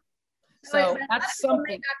living room. So that's something.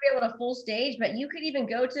 May not be able to full stage, but you could even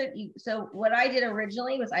go to, so what I did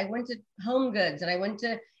originally was I went to Home Goods and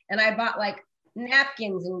I bought like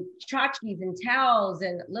napkins and tchotchkes and towels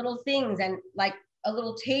and little things and like a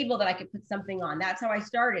little table that I could put something on. That's how I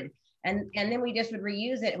started. And then we just would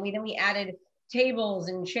reuse it. And then we added tables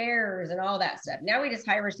and chairs and all that stuff. Now we just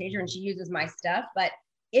hire a stager and she uses my stuff. But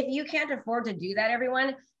if you can't afford to do that,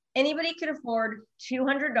 everyone, anybody could afford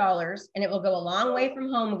 $200, and it will go a long way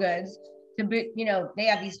from Home Goods to be, they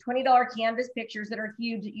have these $20 canvas pictures that are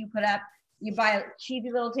huge that you put up. You buy a cheapy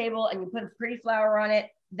little table and you put a pretty flower on it.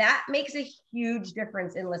 That makes a huge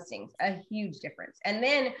difference in listings, a huge difference. And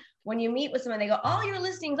then when you meet with someone, they go, oh, your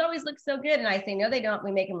listings always look so good. And I say, no, they don't.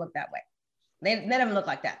 We make them look that way. None of them look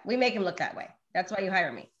like that. We make them look that way. That's why you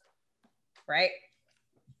hire me, right?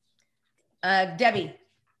 Debbie.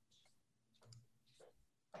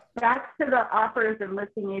 back to the offers and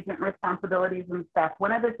listing agent responsibilities and stuff.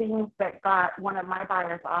 One of the things that got one of my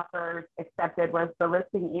buyers' offers accepted was the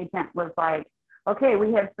listing agent was like, okay,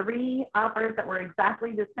 we have 3 offers that were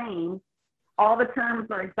exactly the same. All the terms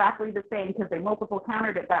are exactly the same because they multiple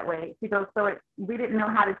countered it that way. She goes, so we didn't know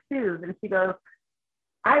how to choose. And she goes,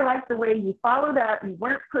 I like the way you followed up. You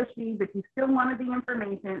weren't pushy, but you still wanted the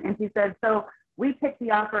information. And she said, so we picked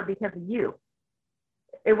the offer because of you.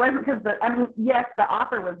 It wasn't because yes, the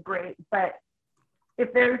offer was great, but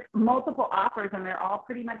if there's multiple offers and they're all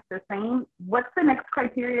pretty much the same, what's the next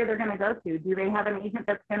criteria they're going to go to? Do they have an agent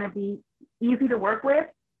that's going to be easy to work with?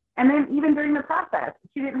 And then even during the process,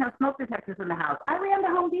 she didn't have smoke detectors in the house. I ran to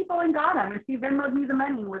Home Depot and got them, and she Venmoed me the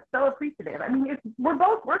money and was so appreciative. I mean, we're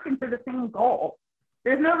both working for the same goal.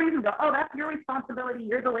 There's no reason to go, oh, that's your responsibility.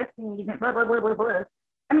 You're the listing agent, blah, blah, blah, blah, blah.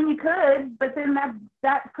 I mean, you could, but then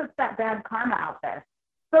that puts that bad karma out there.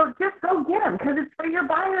 So just go get them because it's for your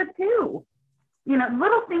buyer too. You know,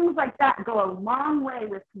 little things like that go a long way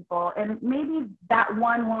with people, and maybe that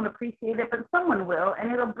one won't appreciate it, but someone will,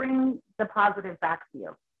 and it'll bring the positive back to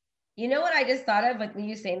you. You know what I just thought of, like when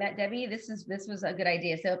you saying that, Debbie, this was a good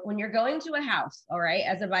idea. So when you're going to a house, all right,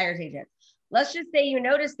 as a buyer's agent, let's just say you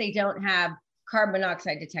notice they don't have carbon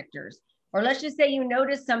monoxide detectors, or let's just say you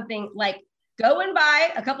notice something like go and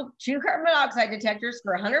buy 2 carbon monoxide detectors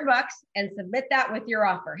for $100 and submit that with your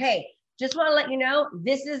offer. Hey, just want to let you know,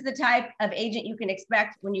 this is the type of agent you can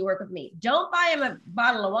expect when you work with me. Don't buy them a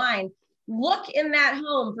bottle of wine. Look in that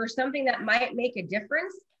home for something that might make a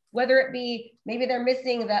difference, whether it be maybe they're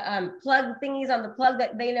missing the plug thingies on the plug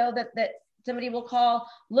that they know that somebody will call.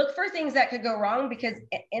 Look for things that could go wrong, because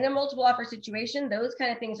in a multiple offer situation, those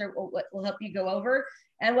kind of things are what will help you go over.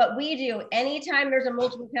 And what we do, anytime there's a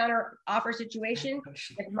multiple counter offer situation,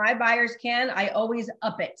 if my buyers can, I always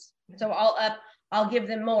up it. So I'll give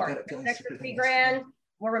them more. An extra $3,000,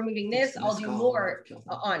 we're removing this, I'll do more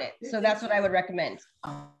on it. So that's what I would recommend.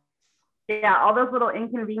 Yeah, all those little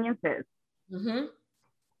inconveniences. Mm-hmm.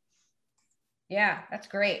 Yeah, that's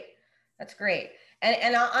great. That's great.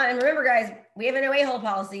 And remember, guys, we have an a-hole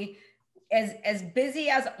policy. As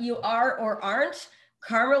busy as you are or aren't,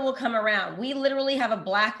 karma will come around. We literally have a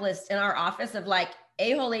blacklist in our office of like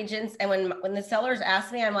a-hole agents. And when the sellers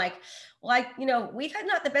ask me, I'm like, we've had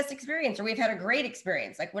not the best experience, or we've had a great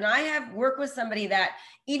experience. Like when I have worked with somebody that,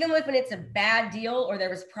 even when it's a bad deal or there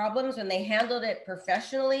was problems, when they handled it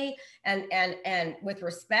professionally and with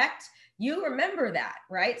respect, you remember that,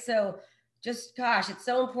 right? So just, gosh, it's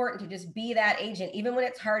so important to just be that agent, even when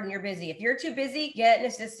it's hard and you're busy. If you're too busy, get an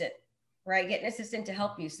assistant, right? Get an assistant to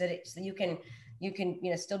help you so you can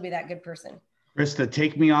still be that good person. Krista,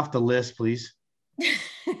 take me off the list, please. You're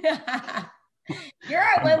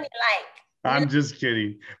a woman like. I'm just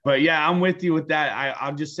kidding. But yeah, I'm with you with that.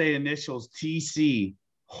 I'll just say initials, TC,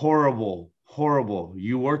 horrible.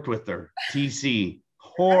 You worked with her, TC,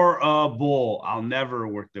 horrible. I'll never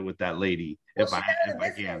work with that lady if I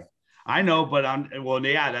can. I know, but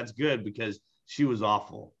that's good because she was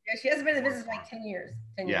awful. Yeah, she hasn't been in the business like 10 years.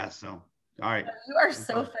 Yeah, so, all right. You are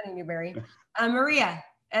so funny, Newberry. Maria,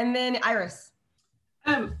 and then Iris.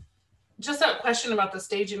 Just a question about the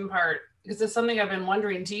staging part, because it's something I've been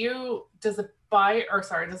wondering. Does the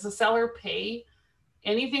seller pay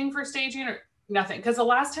anything for staging or nothing? Because the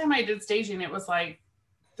last time I did staging, it was like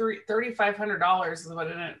 $3,500 is what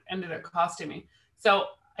it ended up costing me. So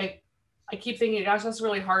I keep thinking, gosh, that's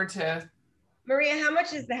really hard to. Maria, how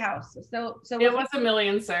much is the house? So it was $1.6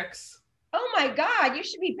 million. Oh my God, you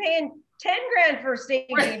should be paying $10,000 for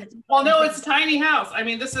staging. Right. Well, no, it's a tiny house. I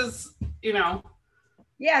mean, this is,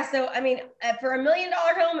 Yeah, so I mean, for $1 million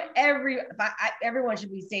home, everyone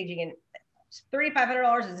should be staging, and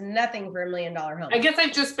 $3,500 is nothing for $1 million home. I guess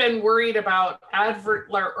I've just been worried about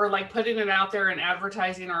or like putting it out there in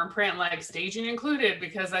advertising or in print, like staging included,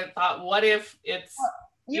 because I thought, what if it's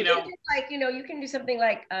you can do something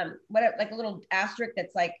like like a little asterisk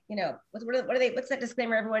that's like, what's that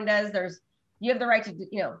disclaimer everyone does? You have the right to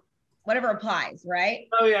whatever applies, right?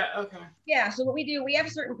 Oh yeah, okay. Yeah, so what we do, we have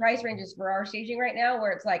certain price ranges for our staging right now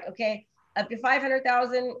where it's like, okay, up to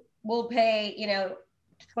 500,000 we'll pay,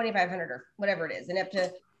 $2,500 or whatever it is, and up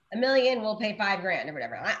to $1 million we'll pay $5,000 or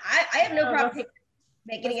whatever. I have no problem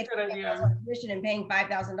getting a commission and paying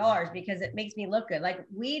 $5,000 because it makes me look good. Like,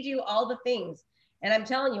 we do all the things. And I'm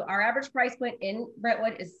telling you, our average price point in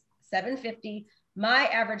Brentwood is $750. My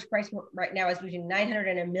average price point right now is between $900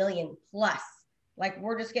 and $1 million plus. Like,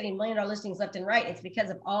 we're just getting $1 million listings left and right. It's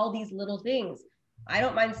because of all these little things. I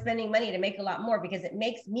don't mind spending money to make a lot more because it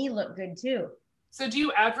makes me look good too. So do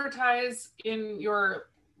you advertise in your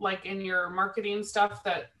marketing stuff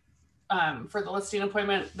that for the listing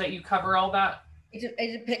appointment that you cover all that?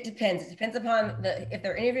 It depends. It depends upon if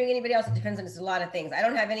they're interviewing anybody else. It depends on just a lot of things. I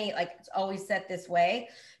don't have any, like, it's always set this way,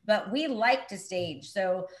 but we like to stage.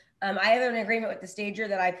 So I have an agreement with the stager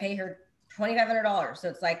that I pay her $2,500. So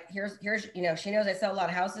it's like, here's, you know, she knows I sell a lot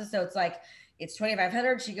of houses. So it's like, it's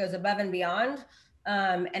 $2,500. She goes above and beyond.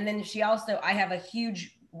 And then I have a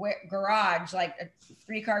huge garage, like a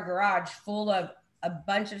 3-car garage full of a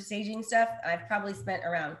bunch of staging stuff. I've probably spent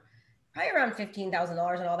around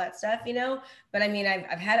 $15,000 on all that stuff, you know, but I mean,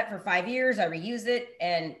 I've had it for 5 years. I reuse it,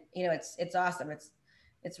 and you know, it's awesome.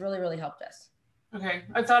 It's really, really helped us. Okay.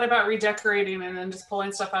 I thought about redecorating and then just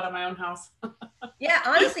pulling stuff out of my own house. Yeah,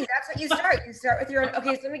 honestly, that's what you start. You start with your own.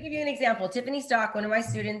 Okay, so let me give you an example. Tiffany Stock, one of my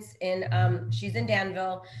students she's in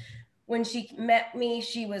Danville. When she met me,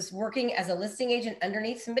 she was working as a listing agent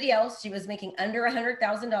underneath somebody else. She was making under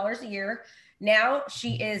 $100,000 a year. Now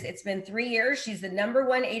it's been 3 years. She's the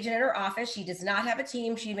 #1 agent in her office. She does not have a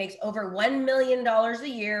team. She makes over $1 million a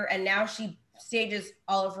year. And now she stages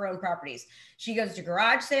all of her own properties. She goes to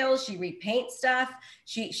garage sales. She repaints stuff.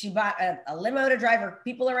 She bought a limo to drive her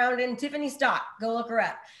people around in. Tiffany Stock, go look her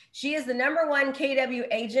up. She is the #1 KW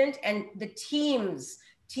agent, and the teams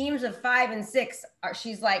of 5 and 6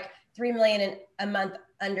 she's like $3 million a month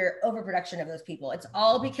under overproduction of those people. It's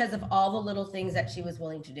all because of all the little things that she was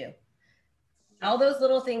willing to do. All those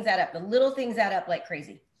little things add up. The little things add up like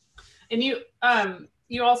crazy. And you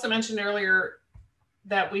also mentioned earlier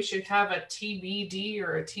that we should have a TBD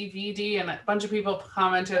or a TVD, and a bunch of people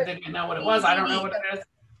commented they didn't know what it was. I don't know what it is.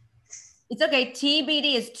 It's okay.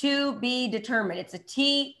 TBD is to be determined. It's a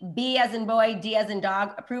T, B as in boy, D as in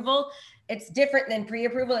dog approval. It's different than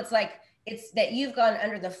pre-approval. It's that you've gone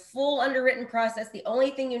under the full underwritten process. The only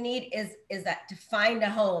thing you need is that to find a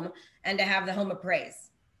home and to have the home appraised.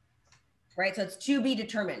 Right. So it's to be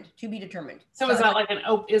determined, So is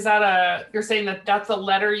that you're saying that's a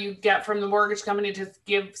letter you get from the mortgage company to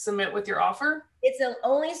submit with your offer?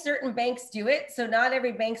 Only certain banks do it. So not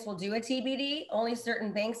every banks will do a TBD. Only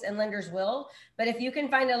certain banks and lenders will. But if you can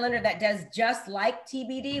find a lender that does just like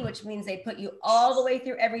TBD, which means they put you all the way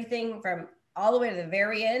through everything from all the way to the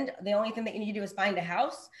very end, the only thing that you need to do is find a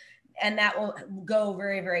house, and that will go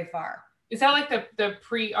very, very far. Is that like the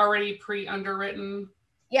pre-underwritten?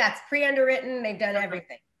 Yeah, it's pre-underwritten. They've done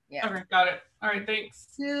everything. Yeah. Okay, got it. All right, thanks.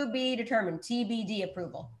 To be determined, TBD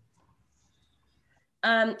approval.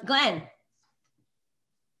 Glenn.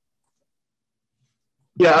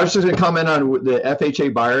 Yeah, I was just going to comment on the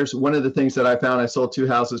FHA buyers. One of the things that I found, I sold 2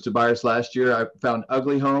 houses to buyers last year. I found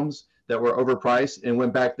ugly homes that were overpriced and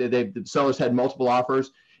went back. The sellers had multiple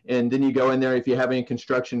offers. And then you go in there, if you have any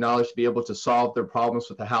construction knowledge, to be able to solve their problems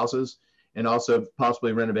with the houses, and also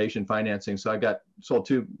possibly renovation financing. So I sold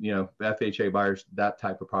 2, FHA buyers, that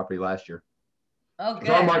type of property last year. Oh, good.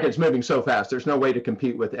 Our market's moving so fast. There's no way to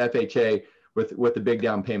compete with FHA with the big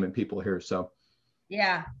down payment people here. So.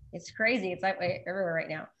 Yeah, it's crazy. It's like everywhere right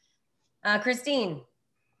now. Christine,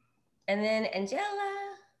 and then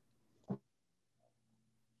Angela.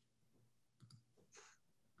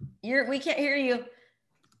 We can't hear you.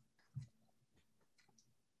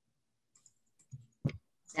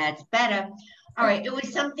 That's better. All right. It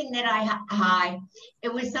was something that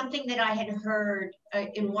It was something that I had heard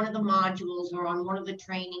in one of the modules or on one of the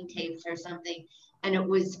training tapes or something. And it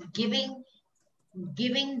was giving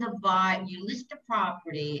the buy, you list a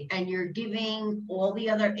property and you're giving all the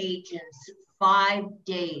other agents 5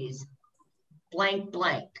 days, blank.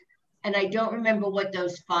 And I don't remember what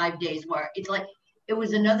those 5 days were. It's like, it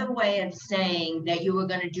was another way of saying that you were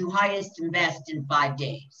going to do highest and best in 5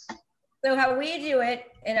 days. So how we do it,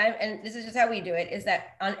 and this is just how we do it, is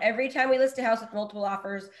that on every time we list a house with multiple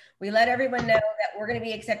offers, we let everyone know that we're going to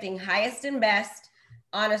be accepting highest and best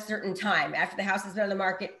on a certain time after the house has been on the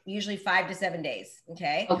market, usually 5 to 7 days.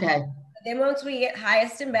 Okay. Okay. Then once we get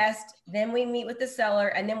highest and best, then we meet with the seller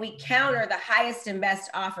and then we counter the highest and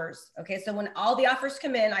best offers. Okay. So when all the offers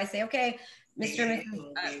come in, I say, okay, Mr. and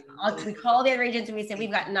Mrs. We call the other agents and we say,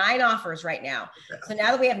 we've got 9 offers right now. So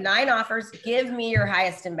now that we have 9 offers, give me your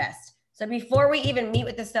highest and best. So before we even meet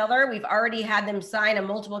with the seller, we've already had them sign a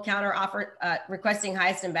multiple counter offer requesting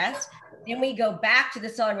highest and best. Then we go back to the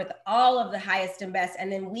seller with all of the highest and best,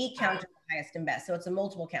 and then we counter the highest and best. So it's a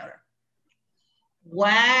multiple counter.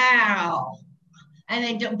 Wow.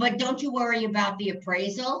 And then, but don't you worry about the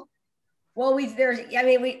appraisal? Well,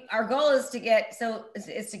 our goal is to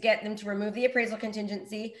get them to remove the appraisal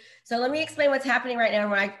contingency. So let me explain what's happening right now.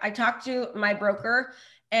 When I talked to my broker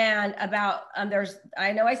and about,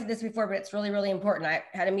 I know I said this before, but it's really, really important. I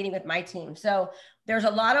had a meeting with my team. So there's a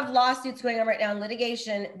lot of lawsuits going on right now in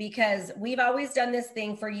litigation because we've always done this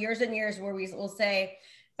thing for years and years where we will say,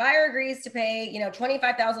 buyer agrees to pay,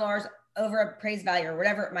 $25,000 over appraised value or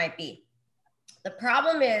whatever it might be. The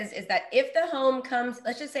problem is that if the home comes,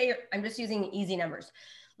 let's just say, I'm just using easy numbers.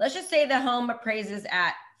 Let's just say the home appraises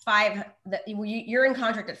at you're in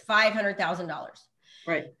contract at $500,000.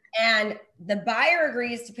 Right. And the buyer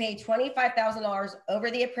agrees to pay $25,000 over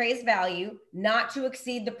the appraised value, not to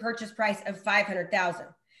exceed the purchase price of $500,000.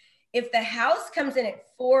 If the house comes in at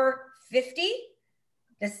 $450,000,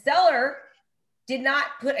 the seller did not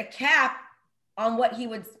put a cap on what he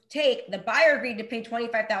would take. The buyer agreed to pay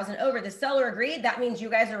 $25,000 over. The seller agreed. That means you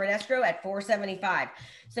guys are in escrow at $475,000.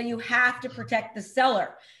 So you have to protect the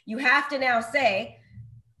seller. You have to now say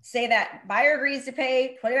that buyer agrees to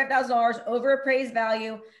pay $25,000 over appraised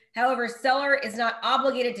value. However, seller is not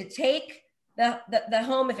obligated to take the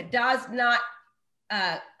home if it does not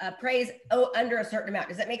appraise under a certain amount.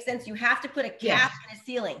 Does that make sense? You have to put a cap and a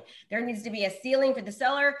ceiling. There needs to be a ceiling for the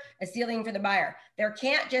seller, a ceiling for the buyer. There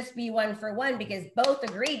can't just be one for one because both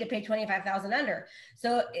agreed to pay $25,000 under.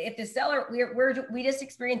 So if the seller, we just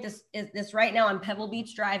experienced this right now on Pebble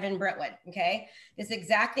Beach Drive in Brentwood. Okay, this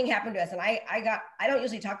exact thing happened to us, and I don't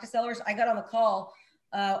usually talk to sellers. I got on the call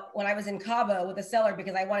when I was in Cabo with a seller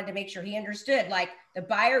because I wanted to make sure he understood. Like the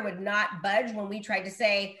buyer would not budge when we tried to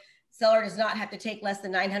say, seller does not have to take less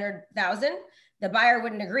than $900,000. The buyer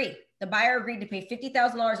wouldn't agree. The buyer agreed to pay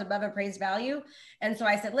 $50,000 above appraised value. And so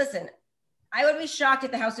I said, listen, I would be shocked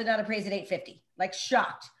if the house did not appraise at $850,000, like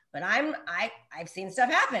shocked. But I've seen stuff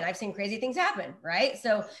happen. I've seen crazy things happen, right?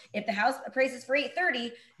 So if the house appraises for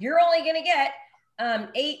 $830,000, you're only going to get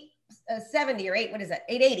 $870,000 or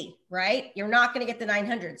 $880,000, right? You're not going to get the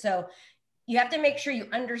 $900,000. So you have to make sure you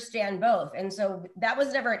understand both. And so that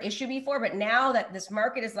was never an issue before, but now that this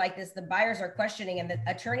market is like this, the buyers are questioning, and the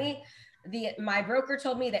attorney, my broker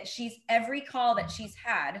told me that every call that she's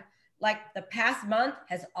had, like the past month,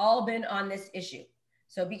 has all been on this issue.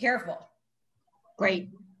 So be careful. Great.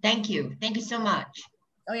 Thank you. Thank you so much.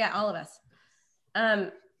 Oh yeah, all of us.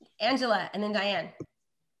 Angela, and then Diane.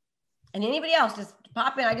 And anybody else, just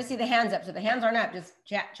pop in. I just see the hands up. So the hands aren't up, just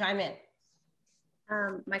chime in.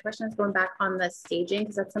 My question is going back on the staging,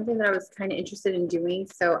 because that's something that I was kind of interested in doing.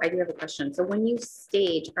 So I do have a question. So when you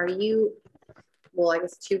stage, are you, well, I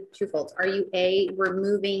guess twofold. Are you A,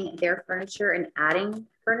 removing their furniture and adding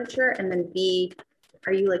furniture? And then B,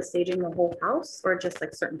 are you like staging the whole house or just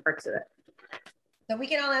like certain parts of it? So we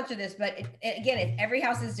can all answer this, but again, every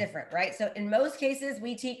house is different, right? So in most cases,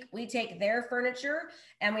 we take their furniture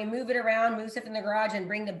and we move it around, move stuff in the garage and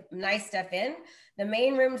bring the nice stuff in. The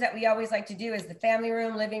main rooms that we always like to do is the family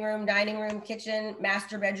room, living room, dining room, kitchen,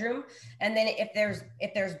 master bedroom. And then if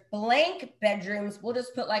there's blank bedrooms, we'll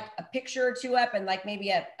just put like a picture or two up and like maybe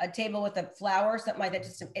a table with a flower, something like that.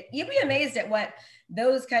 You'd be amazed at what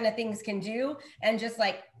those kind of things can do. And just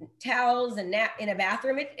like towels and in a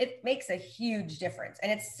bathroom, it makes a huge difference.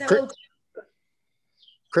 And it's so.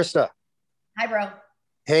 Krista. Hi, bro.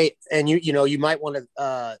 Hey, and you might want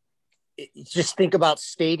to just think about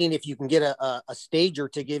stating if you can get a stager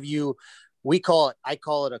to give you, I call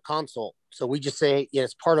it a consult. So we just say,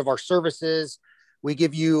 it's part of our services. We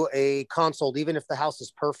give you a consult, even if the house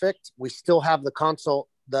is perfect, we still have the consult,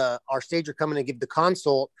 our stager come in and give the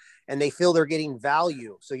consult, and they feel they're getting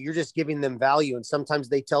value. So you're just giving them value. And sometimes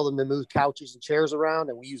they tell them to move couches and chairs around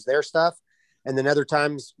and we use their stuff. And then other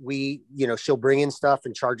times she'll bring in stuff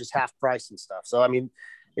and charge us half price and stuff. So, I mean,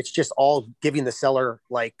 it's just all giving the seller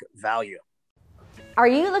like value. Are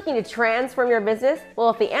you looking to transform your business? Well,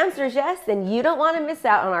 if the answer is yes, then you don't want to miss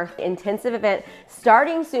out on our intensive event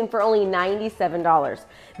starting soon for only $97.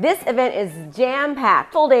 This event is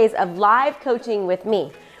jam-packed, full days of live coaching with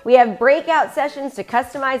me. We have breakout sessions to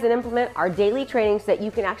customize and implement our daily trainings so that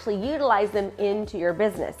you can actually utilize them into your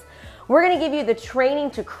business. We're going to give you the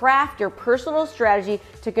training to craft your personal strategy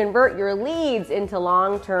to convert your leads into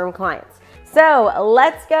long-term clients. So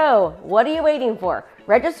let's go. What are you waiting for?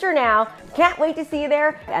 Register now. Can't wait to see you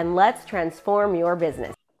there, and let's transform your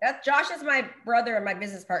business. Josh is my brother and my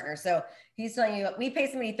business partner. So he's telling you, we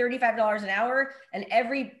pay somebody $35 an hour, and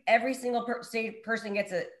every single person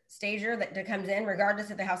gets a stager that comes in,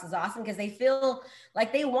 regardless if the house is awesome, because they feel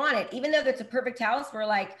like they want it. Even though it's a perfect house, we're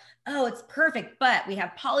like, oh, it's perfect, but we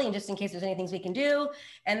have Pauline just in case there's anything we can do.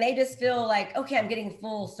 And they just feel like, okay, I'm getting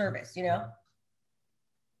full service,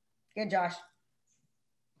 Good, Josh.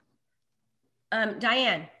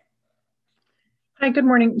 Diane. Hi, good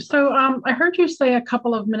morning. So I heard you say a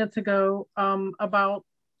couple of minutes ago about,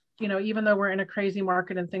 even though we're in a crazy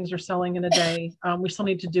market and things are selling in a day, we still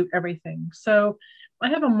need to do everything. So I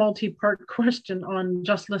have a multi-part question on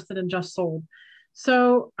just listed and just sold.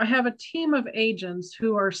 So I have a team of agents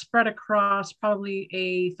who are spread across probably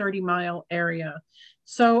a 30-mile area.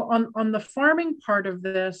 So on the farming part of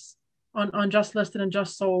this, on Just Listed and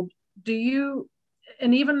Just Sold, do you,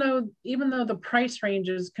 and even though the price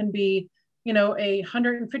ranges can be, you know, a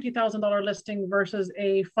 $150,000 listing versus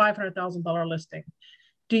a $500,000 listing,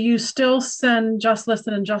 do you still send Just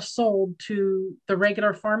Listed and Just Sold to the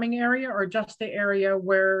regular farming area, or just the area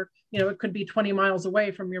where, you know, it could be 20 miles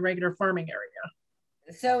away from your regular farming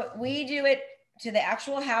area? So we do it to the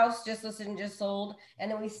actual house, Just Listed and Just Sold, and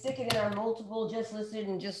then we stick it in our multiple Just Listed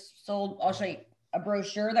and Just Sold. I'll show you a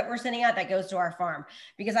brochure that we're sending out that goes to our farm,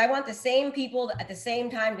 because I want the same people at the same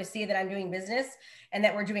time to see that I'm doing business and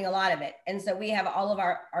that we're doing a lot of it. And so we have all of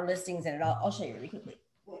our listings in it. I'll show you really quickly.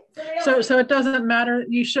 So it doesn't matter.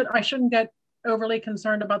 I shouldn't get overly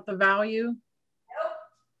concerned about the value. Nope.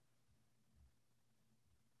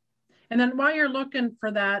 And then while you're looking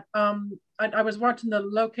for that, I was watching the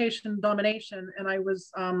Location Domination, and I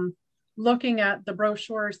was looking at the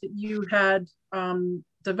brochures that you had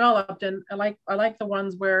developed, and I like the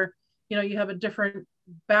ones where, you know, you have a different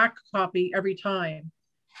back copy every time.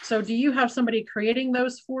 So do you have somebody creating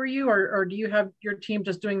those for you, or do you have your team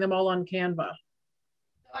just doing them all on Canva?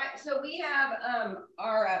 So we have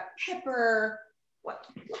our Pepper, what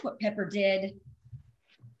Pepper did.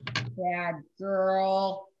 Bad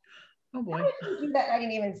girl. Oh boy. How did you do that? I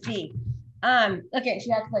didn't even see. Okay,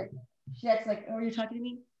 she acts like, oh, are you talking to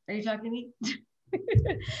me? Are you talking to me?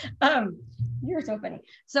 You're so funny.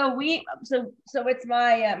 So it's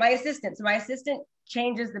my assistant. So my assistant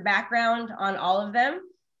changes the background on all of them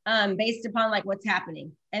based upon like what's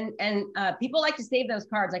happening. And people like to save those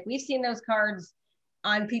cards. Like we've seen those cards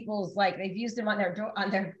on people's, like they've used them on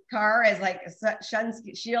their car as like a sun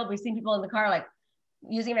shield. We've seen people in the car like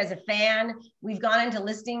using it as a fan. We've gone into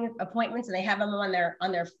listing appointments and they have them on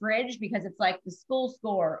their fridge because it's like the school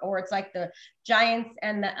score, or it's like the Giants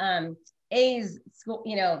and the A's school,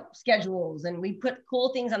 you know, schedules. And we put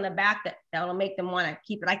cool things on the back that'll make them want to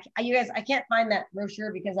keep it. You guys, I can't find that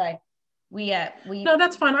brochure because we No,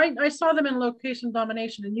 that's fine. I saw them in Location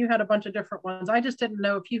Domination, and you had a bunch of different ones. I just didn't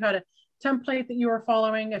know if you had a template that you were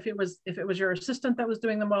following, if it was your assistant that was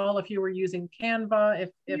doing them all, if you were using Canva, if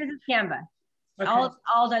Canva. Okay.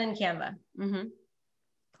 All done in Canva. Mm-hmm.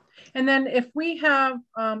 And then if we have,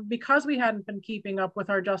 because we hadn't been keeping up with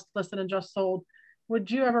our Just Listed and Just Sold, would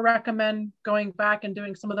you ever recommend going back and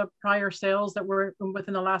doing some of the prior sales that were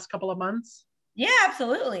within the last couple of months? Yeah,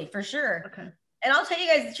 absolutely, for sure. Okay. And I'll tell you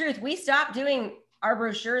guys the truth. We stopped doing our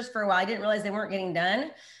brochures for a while. I didn't realize they weren't getting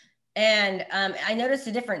done. And I noticed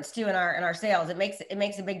a difference too in our sales. It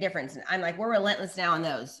makes a big difference. And I'm like, we're relentless now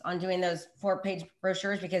on doing those 4-page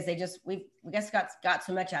brochures, because we just got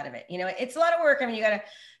so much out of it. You know, it's a lot of work. I mean, you got to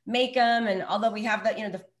make them, and although we have that, you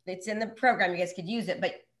know, it's in the program, you guys could use it,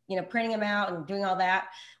 but you know, printing them out and doing all that.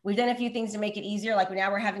 We've done a few things to make it easier. Like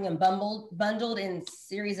now we're having them bundled in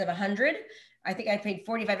series of 100. I think I paid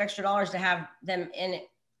 $45 extra to have them in,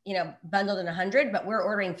 you know, bundled in 100, but we're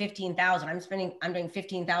ordering 15,000. I'm doing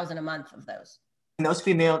 15,000 a month of those. Can those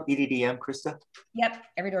be mailed EDDM, Krista? Yep,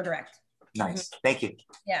 every door direct. Nice, thank you.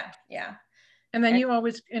 Yeah, yeah. And then you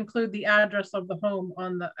always include the address of the home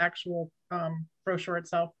on the actual brochure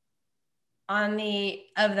itself. Of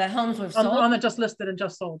the homes we've sold? On the Just Listed and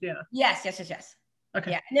Just Sold, yeah. Yes.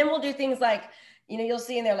 Okay. Yeah, and then we'll do things like, you know, you'll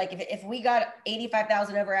see in there, like if we got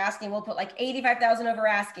 85,000 over asking, we'll put like 85,000 over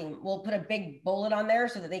asking. We'll put a big bullet on there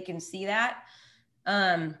so that they can see that,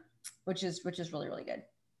 which is really, really good.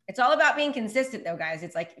 It's all about being consistent though, guys.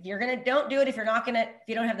 It's like, if you're going to, don't do it if you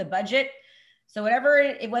don't have the budget. So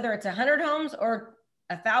whether it's 100 homes or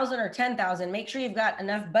 1,000 or 10,000, make sure you've got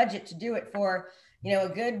enough budget to do it for, you know, a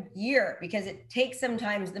good year, because it takes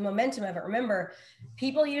sometimes the momentum of it. Remember,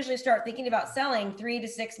 people usually start thinking about selling 3 to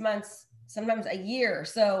 6 months, sometimes a year.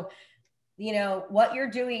 So, you know, what you're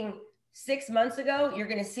doing 6 months ago, you're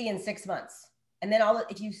going to see in 6 months. And then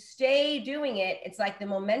if you stay doing it, it's like the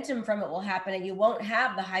momentum from it will happen and you won't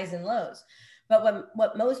have the highs and lows. But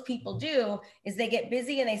what most people do is they get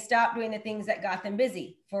busy and they stop doing the things that got them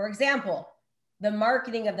busy. For example, the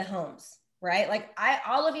marketing of the homes, right? Like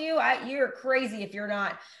all of you, you're crazy if you're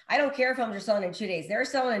not. I don't care if homes are selling in 2 days. They're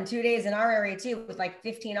selling in 2 days in our area too, with like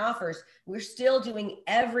 15 offers. We're still doing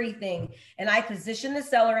everything. And I position the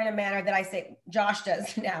seller in a manner that I say, Josh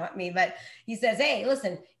does now at me, but he says, hey,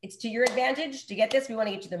 listen, it's to your advantage to get this. We want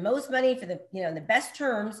to get you the most money for the, you know, the best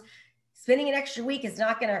terms. Spending an extra week is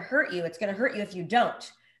not going to hurt you. It's going to hurt you if you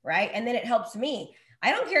don't, right? And then it helps me.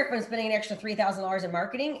 I don't care if I'm spending an extra $3,000 in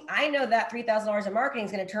marketing. I know that $3,000 in marketing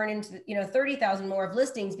is going to turn into, you know, 30,000 more of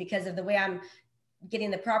listings because of the way I'm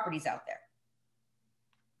getting the properties out there.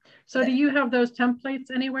 So do you have those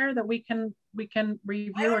templates anywhere that we can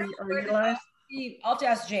review or utilize? I'll have to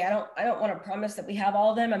ask Jay. I don't want to promise that we have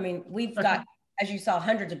all of them. I mean, we've got as you saw,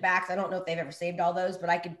 hundreds of backs. I don't know if they've ever saved all those, but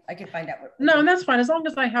I could find out. No, that's fine. As long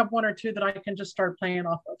as I have one or two that I can just start playing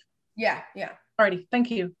off of. Yeah, yeah. Alrighty, thank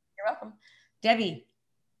you. You're welcome. Debbie.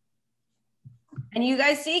 And you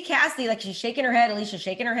guys see Cassie, like she's shaking her head, Alicia's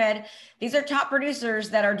shaking her head. These are top producers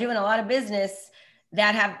that are doing a lot of business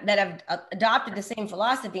that have adopted the same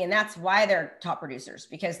philosophy. And that's why they're top producers,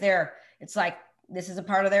 because it's like, this is a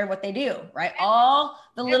part of what they do, right? All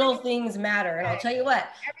the little things matter. And I'll tell you what,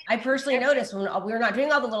 I personally noticed when we're not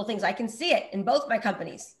doing all the little things, I can see it in both my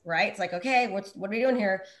companies, right? It's like, okay, what are we doing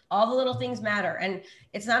here? All the little things matter. And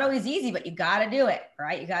it's not always easy, but you got to do it,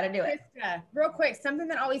 right? You got to do it. Krista, real quick, something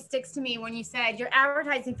that always sticks to me when you said you're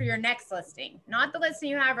advertising for your next listing, not the listing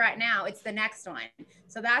you have right now, it's the next one.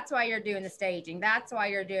 So that's why you're doing the staging. That's why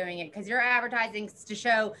you're doing it, because you're advertising to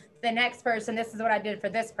show the next person, this is what I did for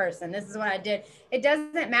this person. This is what I did. It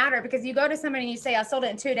doesn't matter, because you go to somebody and you say, I sold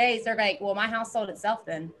it in 2 days. They're like, well, my house sold itself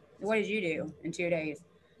then. What did you do in 2 days?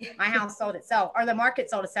 My house sold itself, or the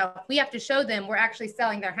market sold itself. We have to show them we're actually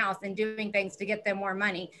selling their house and doing things to get them more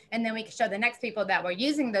money. And then we can show the next people that were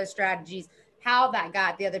using those strategies, how that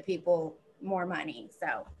got the other people more money.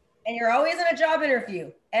 So. And you're always in a job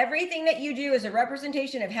interview. Everything that you do is a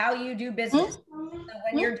representation of how you do business. So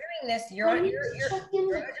when you're doing this, you're on a job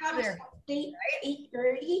interview. Right?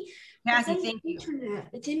 8:30. Cassie, thank you.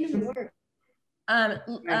 It didn't work.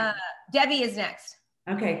 Debbie is next.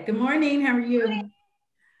 Okay. Good morning. How are you?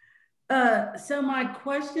 So my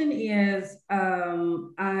question is,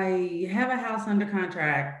 I have a house under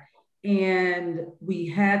contract, and we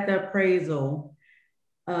had the appraisal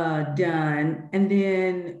done. And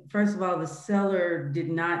then, first of all, the seller did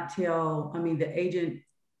not tell, the agent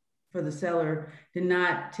for the seller did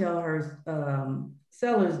not tell her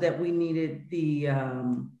sellers that we needed the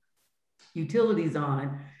utilities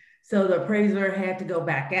on. So the appraiser had to go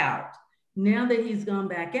back out. Now that he's gone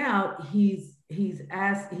back out, he's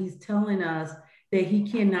telling us that he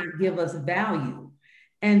cannot give us value.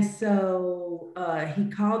 And so he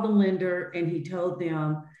called the lender and he told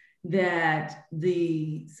them that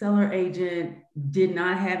the seller agent did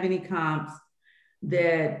not have any comps,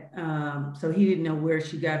 that so he didn't know where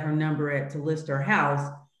she got her number at to list her house.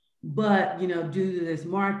 But, due to this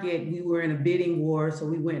market, we were in a bidding war, so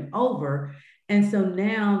we went over. And so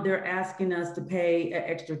now they're asking us to pay an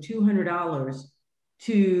extra $200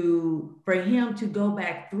 for him to go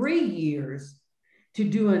back 3 years to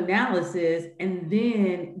do analysis and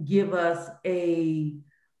then give us a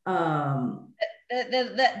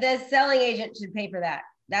the selling agent should pay for that.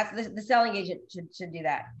 That's the selling agent should do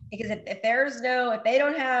that, because if they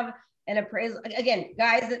don't have an appraisal, again,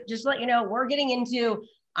 guys, just to let you know, we're getting into,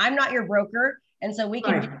 I'm not your broker, and so we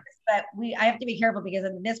can do this, but I have to be careful, because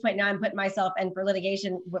at this point now I'm putting myself in for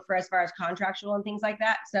litigation for as far as contractual and things like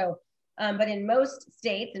that. So but in most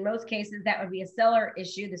states, in most cases, that would be a seller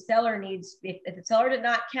issue. The seller needs, if the seller did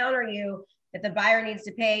not counter you, if the buyer needs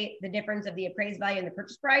to pay the difference of the appraised value and the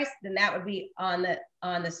purchase price, then that would be on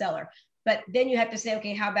the seller. But then you have to say,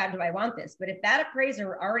 okay, how bad do I want this? But if that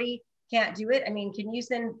appraiser already can't do it, can you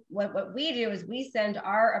send, what we do is we send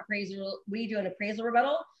our appraisal, we do an appraisal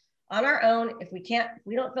rebuttal on our own. If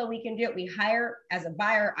we don't feel we can do it, we hire, as a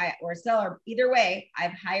buyer or a seller, either way,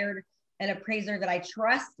 I've hired an appraiser that I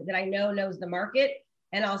trust, that I know knows the market.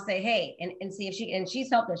 And I'll say, hey, and see if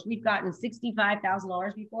she's helped us. We've gotten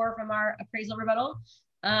 $65,000 before from our appraisal rebuttal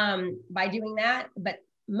by doing that. But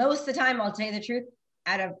most of the time, I'll tell you the truth,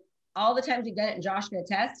 out of all the times we've done it, and Josh can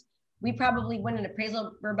attest, we probably win an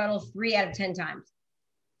appraisal rebuttal 3 out of 10 times.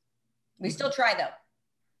 We still try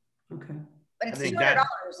though. Okay. But it's $200,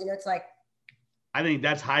 it's like. I think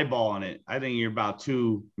that's highballing it. I think you're about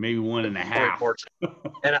 2, maybe 1.5.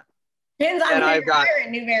 Depends on who you're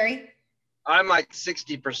hiring, Newberry. I'm like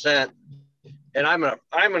 60%, and I'm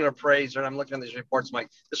an appraiser, and I'm looking at these reports. I'm like,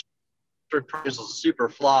 this appraisal is super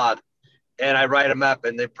flawed, and I write them up.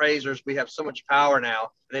 And the appraisers, we have so much power now,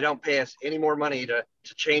 and they don't pay us any more money to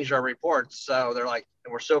change our reports. So they're like,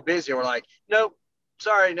 and we're so busy, we're like, nope,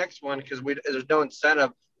 sorry, next one, because there's no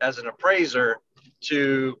incentive as an appraiser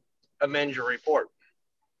to amend your report.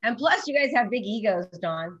 And plus, you guys have big egos,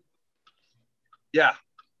 Don. Yeah.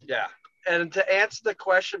 And to answer the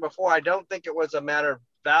question before, I don't think it was a matter of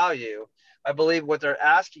value. I believe what they're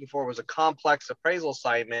asking for was a complex appraisal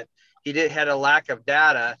assignment. He had a lack of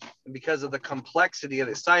data, and because of the complexity of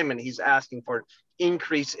the assignment, he's asking for an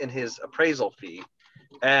increase in his appraisal fee.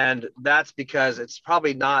 And that's because it's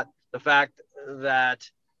probably not the fact that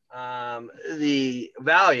the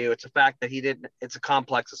value, it's the fact that it's a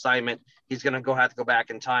complex assignment. He's going to have to go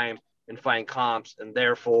back in time and find comps, and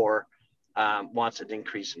therefore wants an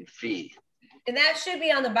increase in fee. And that should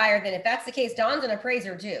be on the buyer then. If that's the case, Dawn's an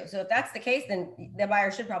appraiser too. So if that's the case, then the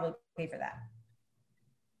buyer should probably pay for that.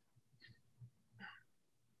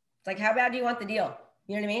 It's like, how bad do you want the deal?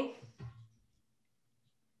 You know what I mean?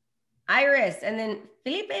 Iris, and then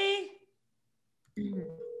Felipe.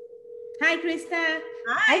 Hi, Krista.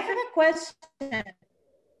 Hi. I have a question.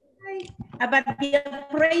 Hi. About the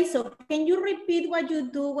appraisal. Can you repeat what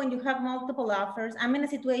you do when you have multiple offers? I'm in a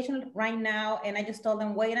situation right now, and I just told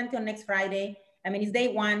them wait until next Friday. I mean, it's day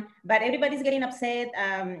one, but everybody's getting upset,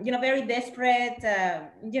 you know, very desperate,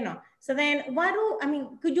 you know. So then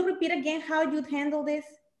could you repeat again how you'd handle this?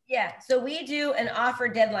 Yeah, so we do an offer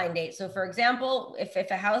deadline date. So for example, if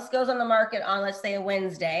a house goes on the market on, let's say, a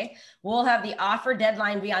Wednesday, we'll have the offer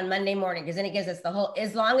deadline be on Monday morning, because then it gives us the whole,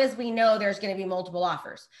 as long as we know there's going to be multiple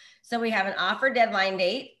offers. So we have an offer deadline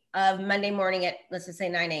date of Monday morning at, let's just say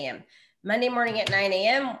 9 a.m. Monday morning at 9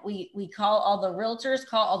 a.m., we call all the realtors,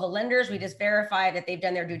 call all the lenders. We just verify that they've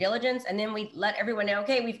done their due diligence. And then we let everyone know,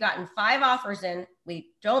 okay, we've gotten 5 offers in. We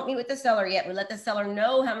don't meet with the seller yet. We let the seller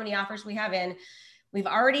know how many offers we have in. We've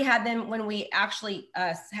already had them, when we actually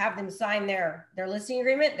have them sign their listing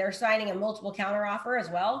agreement, they're signing a multiple counter offer as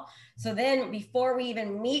well. So then before we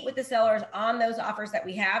even meet with the sellers on those offers that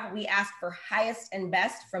we have, we ask for highest and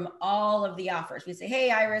best from all of the offers. We say,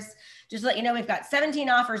 hey, Iris, just to let you know, we've got 17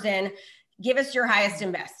 offers in, give us your highest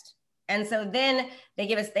and best. And so then they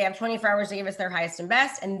have 24 hours to give us their highest and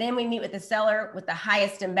best. And then we meet with the seller with the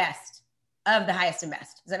highest and best of the highest and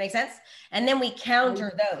best. Does that make sense? And then we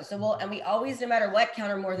counter those. So we always, no matter what,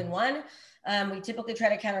 counter more than one. We typically try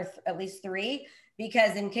to counter at least 3,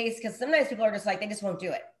 because sometimes people are just like, they just won't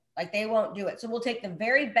do it. Like they won't do it. So we'll take the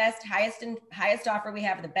very best, highest offer we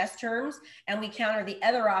have, the best terms, and we counter the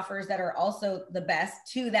other offers that are also the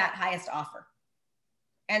best to that highest offer.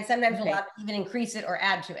 And sometimes we'll even increase it or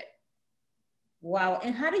add to it. Wow.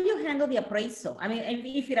 And how do you handle the appraisal? I mean,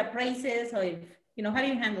 if it appraises, or if, you know, how do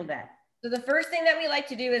you handle that? So the first thing that we like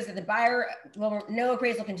to do is that the buyer will no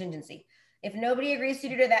appraisal contingency. If nobody agrees to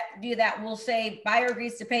do that, we'll say buyer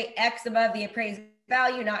agrees to pay X above the appraised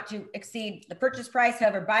value, not to exceed the purchase price.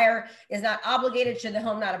 However, buyer is not obligated, should the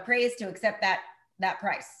home not appraise, to accept that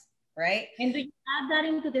price, right? And do you add that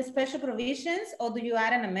into the special provisions, or do you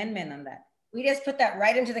add an amendment on that? We just put that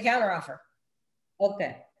right into the counteroffer.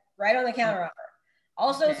 Okay. Right on the counteroffer.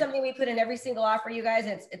 Also, something we put in every single offer, you guys,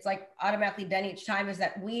 it's like automatically done each time, is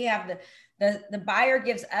that we have the buyer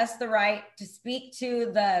gives us the right to speak to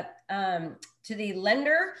the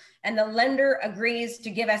lender, and the lender agrees to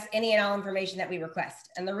give us any and all information that we request.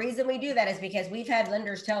 And the reason we do that is because we've had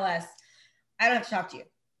lenders tell us, I don't have to talk to you.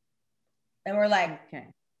 And we're like, okay.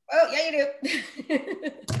 Oh, yeah, you do.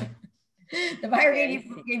 The buyer gave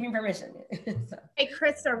me permission. So. Hey,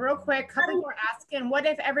 Krista, real quick, a couple were asking, what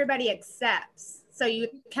if everybody accepts? So you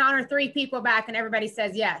counter 3 people back and everybody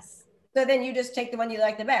says yes. So then you just take the one you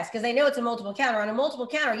like the best, because they know it's a multiple counter. On a multiple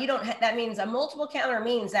counter, you don't. That means a multiple counter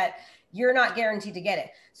means that you're not guaranteed to get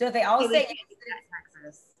it. So if they all say,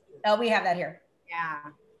 oh, we have that here.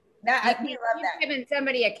 Yeah. We love that. Giving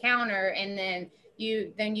somebody a counter, and then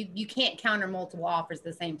you can't counter multiple offers at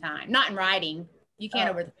the same time. Not in writing. You can't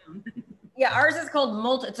over the phone. Yeah, ours is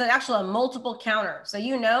called it's actually a multiple counter. So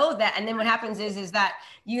you know that, and then what happens is that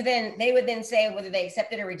they would then say whether they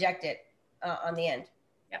accept it or reject it on the end.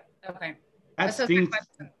 Yep. Okay.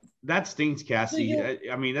 That stinks, Cassie.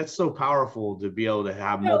 I mean, that's so powerful to be able to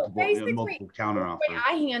have multiple counter offers. The way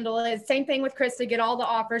I handle it is same thing with Krista, get all the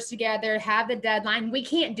offers together, have the deadline. We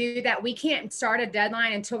can't do that. We can't start a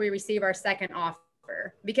deadline until we receive our second offer,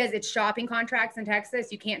 because it's shopping contracts in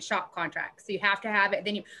Texas. You can't shop contracts. So you have to have it.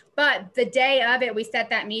 But the day of it, we set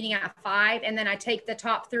that meeting at 5, and then I take the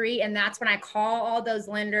top 3, and that's when I call all those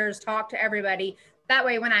lenders, talk to everybody. That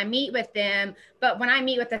way, when I meet with them, but when I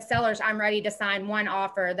meet with the sellers, I'm ready to sign one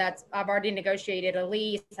offer I've already negotiated a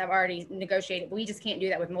lease. I've already negotiated. We just can't do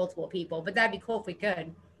that with multiple people, but that'd be cool if we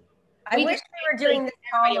could. I wish we were doing this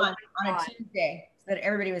call on a Tuesday so that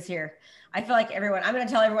everybody was here. I feel like I'm going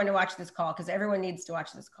to tell everyone to watch this call, because everyone needs to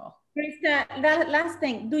watch this call. Krista, that last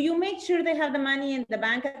thing, do you make sure they have the money in the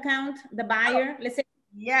bank account, the buyer? Let's say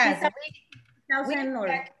yes. We or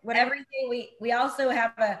whatever. Everything. We also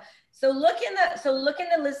have so look in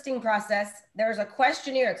the listing process. There's a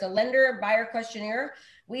questionnaire. It's a lender buyer questionnaire.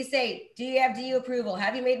 We say, do you have DU approval?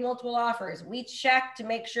 Have you made multiple offers? We check to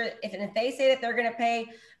make sure if they say that they're going to pay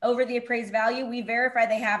over the appraised value, we verify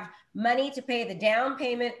they have money to pay the down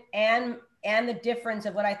payment and the difference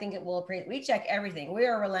of what I think it will appraise. We check everything. We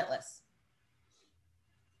are relentless.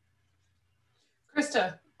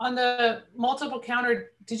 Krista, on the multiple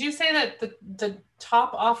counter, did you say that the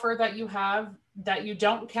top offer that you have, that you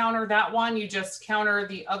don't counter that one, you just counter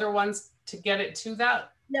the other ones to get it to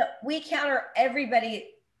that? No, we counter everybody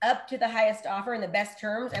up to the highest offer and the best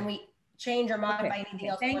terms, and we change or modify anything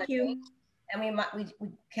else. Thank you. And we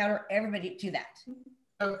counter everybody to that.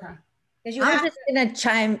 Okay. I'm just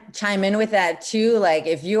gonna chime in with that too. Like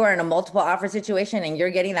if you are in a multiple offer situation and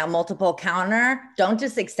you're getting that multiple counter, don't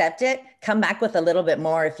just accept it. Come back with a little bit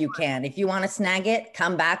more if you can. If you want to snag it,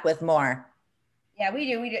 come back with more. Yeah, we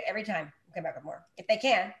do every time. Come back with more if they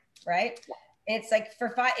can, right? It's like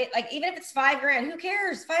for like even if it's $5,000, who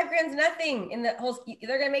cares? $5,000's nothing in the whole.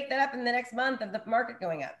 They're gonna make that up in the next month of the market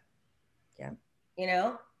going up. Yeah, you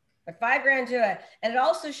know. But $5,000 to it, and it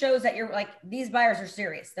also shows that you're like, these buyers are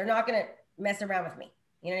serious. They're not going to mess around with me.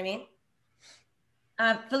 You know what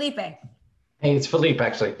I mean? Felipe. Hey, it's Philippe,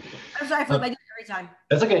 actually. I'm sorry, Felipe. I do it every time.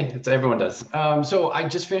 That's okay. Everyone does. So I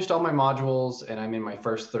just finished all my modules, and I'm in my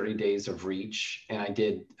first 30 days of reach. And I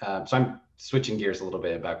did. So I'm switching gears a little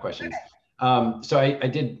bit about questions. Okay. So I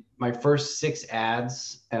did my first 6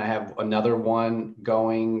 ads, and I have another one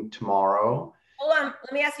going tomorrow. Hold on.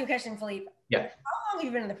 Let me ask you a question, Felipe. Yeah. How long have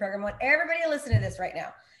you been in the program? I want everybody to listen to this right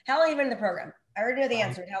now. How long have you been in the program? I already know the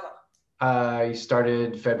answer. How long? I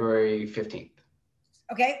started February 15th.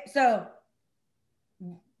 Okay, so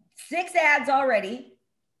 6 ads already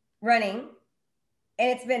running, and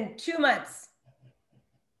it's been 2 months.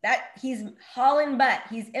 That he's hauling butt.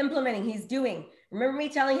 He's implementing. He's doing. Remember me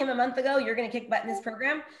telling him a month ago, you're going to kick butt in this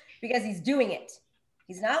program? Because he's doing it.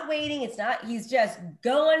 He's not waiting. It's not. He's just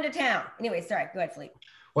going to town. Anyway, sorry. Go ahead, Philippe.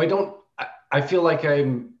 Well, I feel like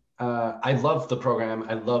I love the program.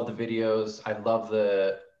 I love the videos. I love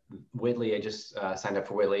the Whitley. I just signed up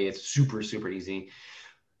for Whitley. It's super, super easy.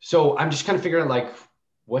 So I'm just kind of figuring like,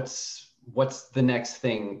 what's the next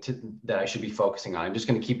thing that I should be focusing on? I'm just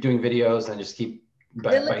going to keep doing videos and just keep,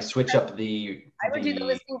 by switch up the. I would do the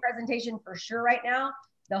listing presentation for sure right now.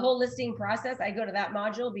 The whole listing process, I go to that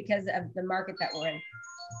module because of the market that we're in.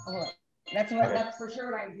 That's for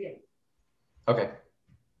sure what I do. Okay.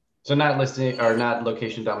 So not listing or not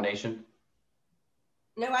location domination?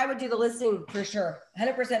 No, I would do the listing for sure.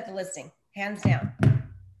 100% the listing, hands down.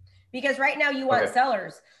 Because right now you want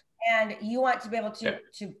sellers and you want to be able to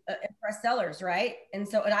impress sellers, right? And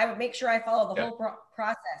I would make sure I follow the whole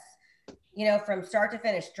process, you know, from start to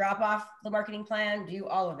finish, drop off the marketing plan, do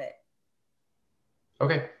all of it.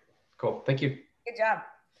 Okay, cool. Thank you. Good job.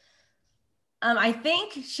 I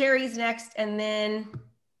think Sherry's next, and then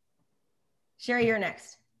Sherry, you're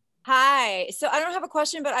next. Hi. So I don't have a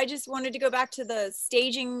question, but I just wanted to go back to the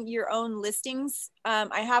staging your own listings.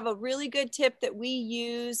 I have a really good tip that we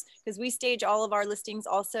use because we stage all of our listings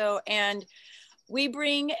also. And we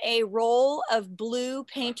bring a roll of blue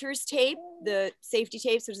painter's tape, the safety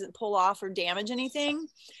tape so it doesn't pull off or damage anything.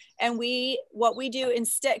 And what we do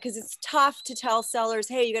instead, because it's tough to tell sellers,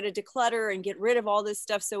 hey, you got to declutter and get rid of all this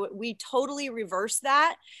stuff. So we totally reverse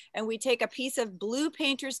that. And we take a piece of blue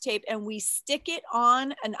painter's tape and we stick it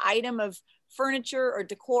on an item of furniture or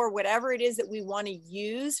decor, whatever it is that we want to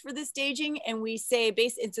use for the staging. And we say,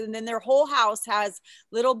 and then their whole house has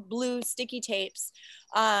little blue sticky tapes,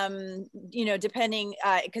 you know, depending,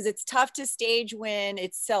 because it's tough to stage when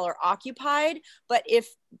it's seller occupied, but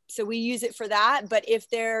so we use it for that. But if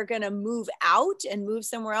they're going to move out and move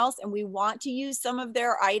somewhere else and we want to use some of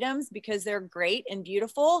their items because they're great and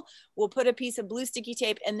beautiful, we'll put a piece of blue sticky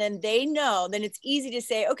tape and then they know, then it's easy to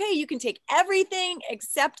say, okay, you can take everything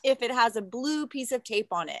except if it has a blue piece of tape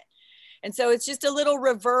on it. And so it's just a little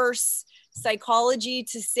reverse psychology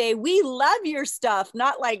to say, we love your stuff,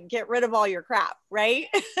 not like get rid of all your crap, right?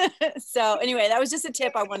 So anyway, that was just a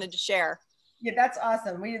tip I wanted to share. Yeah, that's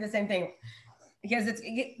awesome. We do the same thing. Because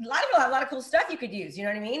a lot of cool stuff you could use, you know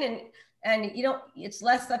what I mean? And you don't, it's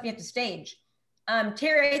less stuff you have to stage.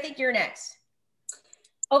 Terry, I think you're next.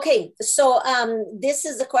 Okay, so this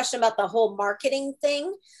is a question about the whole marketing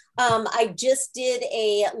thing. I just did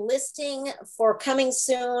a listing for coming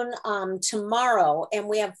soon tomorrow, and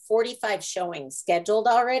we have 45 showings scheduled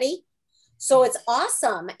already. So it's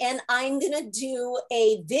awesome. And I'm gonna do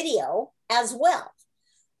a video as well.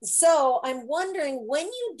 So I'm wondering, when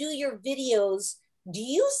you do your videos, do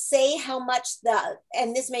you say how much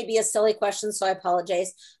and this may be a silly question, so I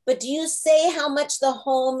apologize, but do you say how much the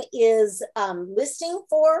home is listing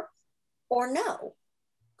for or no?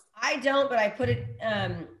 I don't, but I put it,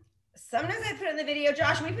 sometimes I put it in the video.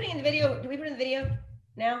 Josh, are we putting in the video? Do we put it in the video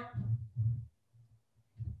now?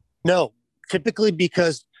 No, typically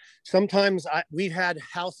because sometimes we've had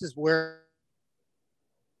houses where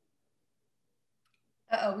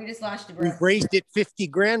Uh-oh, we just lost you, bro. we've raised it 50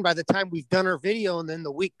 grand by the time we've done our video, and then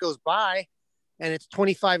the week goes by and it's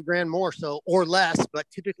 25 grand more, so, or less, but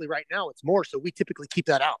typically right now it's more. So we typically keep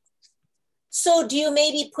that out. So do you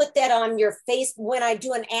maybe put that on your face when I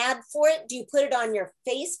do an ad for it? Do you put it on your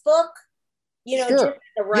Facebook? You know, Sure. just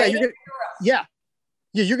the writing? Yeah,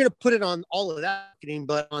 you're gonna put it on all of that marketing,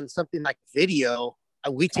 but on something like video,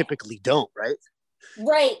 we typically don't, right?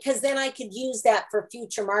 Right, because then I could use that for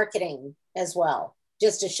future marketing as well,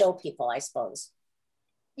 just to show people, I suppose.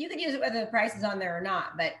 You could use it whether the price is on there or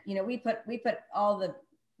not, but you know, we put all the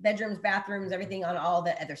bedrooms, bathrooms, everything on all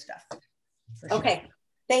the other stuff. Sure. Okay,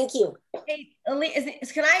 thank you. Hey,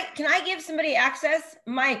 can I give somebody access?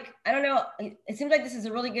 Mike, I don't know. It seems like this is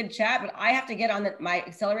a really good chat, but I have to get on my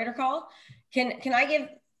accelerator call. Can I give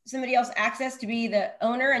somebody else access to be the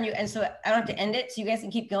owner and so I don't have to end it, so you guys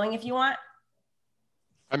can keep going if you want?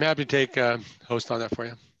 I'm happy to take host on that for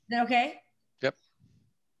you. Is that okay? Yep.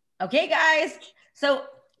 Okay, guys. So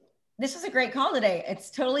this was a great call today. It's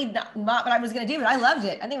totally not what I was going to do, but I loved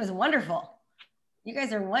it. I think it was wonderful. You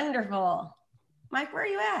guys are wonderful. Mike, where are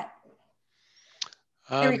you at?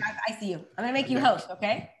 Here we go. I see you. I'm going to make you host,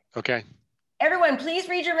 okay? Okay. Everyone, please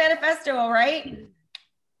read your manifesto, all right?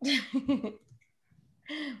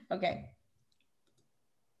 Okay.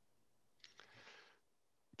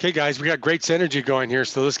 Okay, guys, we got great synergy going here,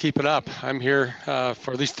 so let's keep it up. I'm here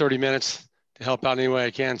for at least 30 minutes to help out any way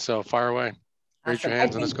I can, so fire away. Raise Awesome. your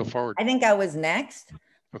hands and let's go forward. I think I was next.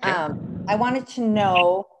 Okay. I wanted to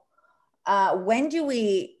know,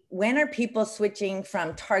 when are people switching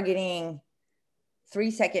from targeting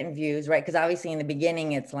 3-second views, right? Because obviously in the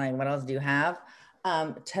beginning, it's like, what else do you have?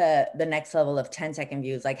 To the next level of 10-second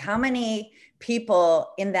views. Like how many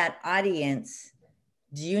people in that audience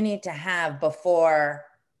do you need to have before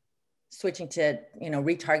switching to, you know,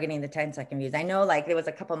 retargeting the 10-second views? I know like there was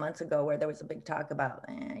a couple months ago where there was a big talk about,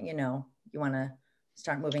 you know, you want to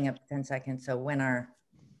start moving up to 10 seconds. So when are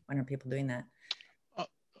people doing that?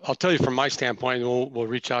 I'll tell you from my standpoint, we'll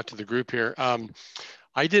reach out to the group here.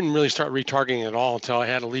 I didn't really start retargeting at all until I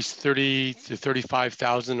had at least 30 to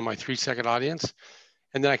 35,000 in my 3-second audience.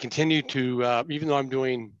 And then I continued to, even though I'm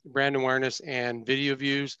doing brand awareness and video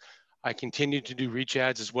views, I continued to do reach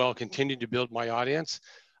ads as well, continued to build my audience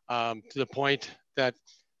to the point that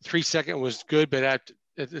 3-second was good, but at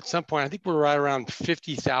some point, I think we're right around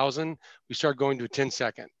 50,000. We started going to a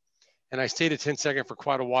 10-second. And I stayed at 10-second for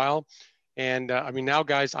quite a while. And I mean, now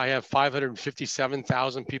guys, I have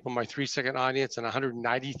 557,000 people in my 3-second audience and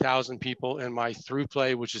 190,000 people in my through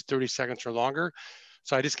play, which is 30 seconds or longer.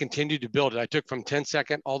 So I just continued to build it. I took from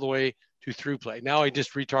 10-second all the way to through play. Now I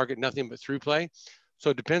just retarget nothing but through play. So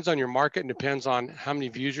it depends on your market and depends on how many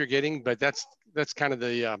views you're getting, but that's kind of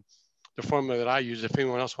the formula that I use. If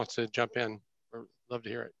anyone else wants to jump in, I'd love to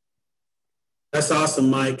hear it. That's awesome,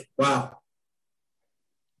 Mike. Wow.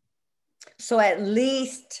 So at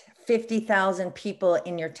least 50,000 people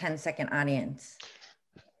in your 10-second audience.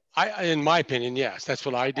 In my opinion, yes, that's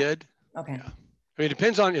what I did. Okay. Yeah. I mean, it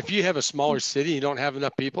depends on if you have a smaller city, you don't have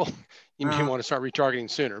enough people, you may want to start retargeting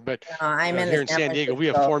sooner. But I'm here in San Diego, we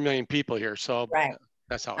have 4 million people here. So right.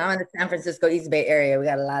 That's how I'm in the San Francisco East Bay area. We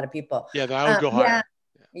got a lot of people. Yeah, then I would go higher.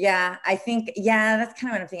 Yeah, I think, that's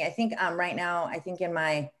kind of what I'm thinking. I think right now, I think in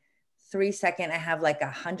my 3-second, I have like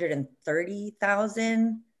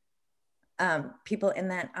 130,000 people in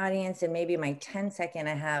that audience. And maybe my 10-second,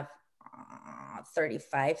 I have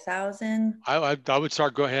 35,000. I would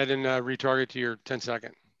go ahead and retarget to your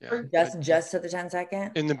 10-second. Yeah. Just to the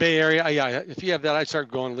 10-second? In the Bay Area, yeah. If you have that, I'd start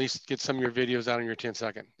going, at least get some of your videos out on your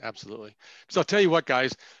 10-second. Absolutely. So I'll tell you what,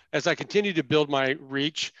 guys, as I continue to build my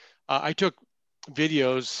reach, I took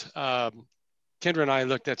videos. Kendra and I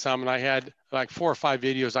looked at some, and I had like 4 or 5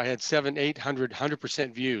 videos. I had 700, 800,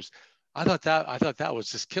 100% views. I thought that was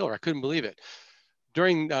just killer. I couldn't believe it.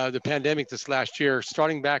 During the pandemic this last year,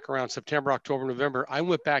 starting back around September, October, November, I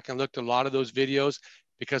went back and looked at a lot of those videos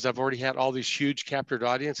because I've already had all these huge captured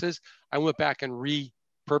audiences. I went back and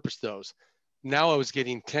repurposed those. Now I was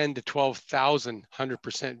getting 10 to 12,000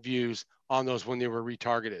 100% views on those when they were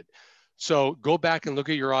retargeted. So go back and look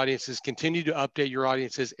at your audiences, continue to update your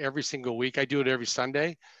audiences every single week. I do it every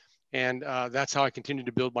Sunday. And that's how I continue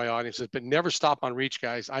to build my audiences, but never stop on reach,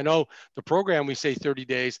 guys. I know the program, we say 30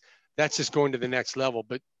 days, that's just going to the next level,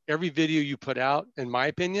 but every video you put out, in my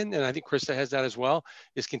opinion, and I think Krista has that as well,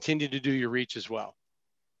 is continue to do your reach as well.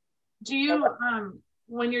 Do you,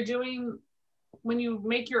 when you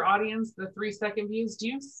make your audience the 3-second views, do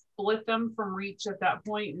you split them from reach at that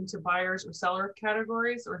point into buyers or seller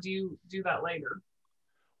categories, or do you do that later?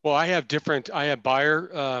 Well, I have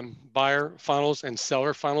buyer funnels and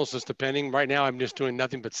seller funnels, just depending. Right now, I'm just doing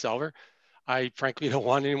nothing but seller. I frankly don't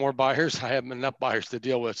want any more buyers. I have enough buyers to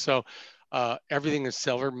deal with. So everything is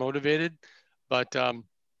seller motivated. But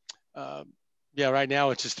yeah, right now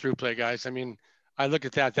it's just through play, guys. I mean, I look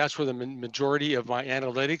at that. That's where the majority of my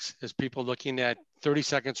analytics is people looking at 30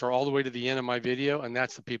 seconds or all the way to the end of my video. And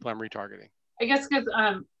that's the people I'm retargeting. I guess because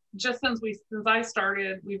just since I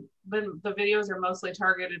started, the videos are mostly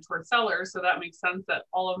targeted towards sellers. So that makes sense that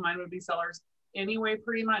all of mine would be sellers anyway,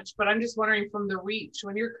 pretty much. But I'm just wondering from the reach,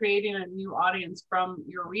 when you're creating a new audience from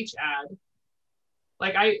your reach ad,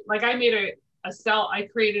 I made I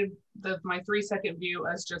created my 3-second view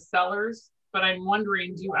as just sellers, but I'm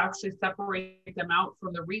wondering, do you actually separate them out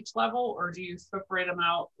from the reach level, or do you separate them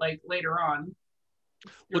out like later on?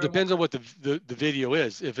 Well, it depends on what the video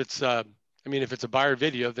is. If it's, if it's a buyer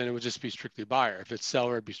video, then it would just be strictly buyer. If it's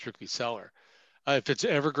seller, it'd be strictly seller. If it's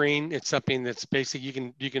evergreen, it's something that's basic. You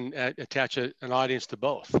can attach an audience to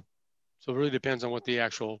both. So it really depends on what the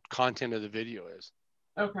actual content of the video is.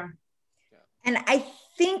 Okay. And I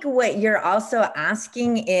think what you're also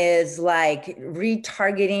asking is like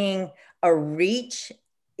retargeting a reach,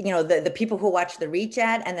 the people who watch the reach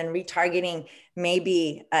ad and then retargeting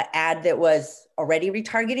maybe an ad that was already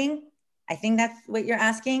retargeting. I think that's what you're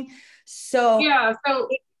asking. So yeah, so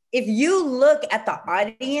if you look at the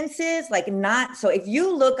audiences, if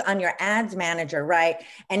you look on your ads manager, right,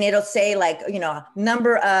 and it'll say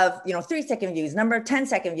number of, 3-second views, number of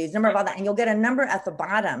 10-second views, number of all that, and you'll get a number at the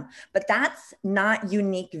bottom, but that's not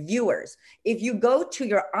unique viewers. If you go to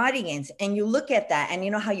your audience and you look at that, and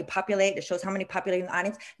you know how you populate, it shows how many populating the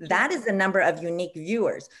audience, that is the number of unique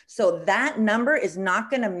viewers. So that number is not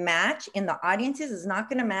going to match in the audiences, is not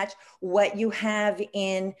going to match what you have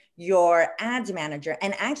in your ads manager.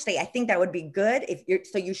 And actually, I think that would be good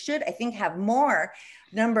you should, I think, have more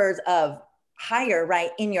numbers of higher,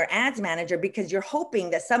 right, in your ads manager, because you're hoping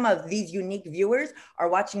that some of these unique viewers are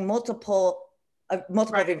watching multiple of your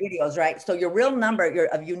videos, right? So your real number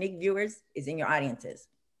of unique viewers is in your audiences.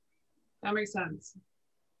 That makes sense.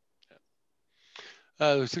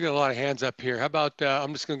 We still got a lot of hands up here. How about,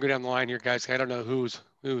 I'm just gonna go down the line here, guys. I don't know who's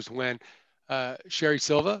when. Sherry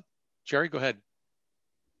Silva. Sherry, go ahead.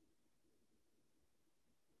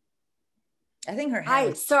 I think her.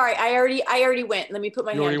 Hi, sorry, I already went. Let me put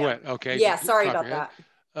my hand down. You already went, okay. Yeah, sorry about that.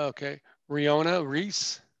 Okay, Riona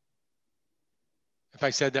Reese. If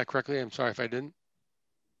I said that correctly, I'm sorry if I didn't.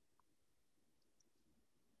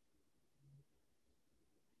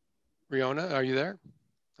 Riona, are you there?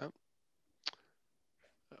 No.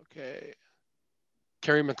 Okay.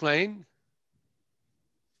 Carrie McLean.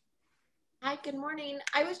 Hi, good morning.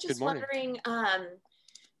 I was just wondering,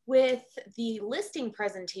 with the listing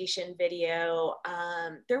presentation video,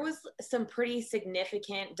 there was some pretty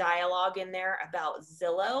significant dialogue in there about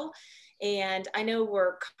Zillow. And I know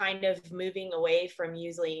we're kind of moving away from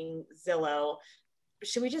using Zillow.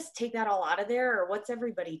 Should we just take that all out of there, or what's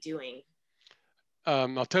everybody doing?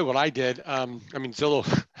 I'll tell you what I did.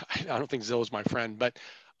 Zillow, I don't think Zillow's my friend, but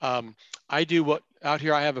I do out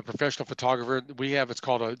here, I have a professional photographer. It's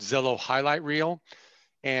called a Zillow highlight reel.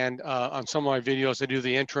 And on some of my videos, I do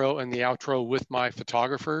the intro and the outro with my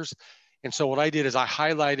photographers. And so what I did is I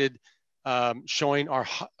highlighted showing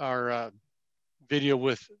our video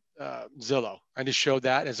with Zillow. I just showed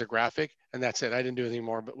that as a graphic, and that's it. I didn't do anything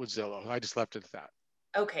more but with Zillow. I just left it at that.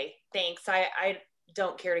 Okay, thanks. I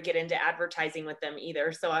don't care to get into advertising with them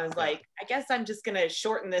either. So I was like, I guess I'm just going to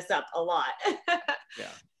shorten this up a lot. Yeah,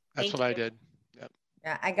 that's what I did. Yep.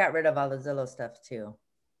 Yeah, I got rid of all the Zillow stuff too.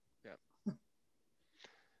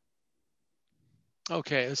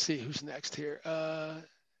 Okay, let's see who's next here.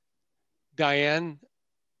 Diane.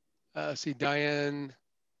 Diane.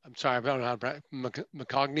 I'm sorry, I don't know how to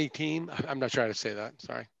McCogney team. I'm not sure how to say that.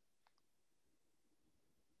 Sorry.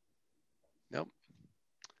 Nope.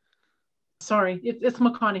 Sorry, it's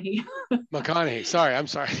McConaughey. McConaughey. Sorry, I'm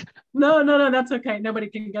sorry. No, that's okay. Nobody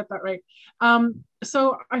can get that right.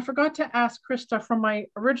 So I forgot to ask Krista from my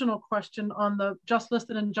original question on the just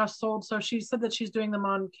listed and just sold. So she said that she's doing them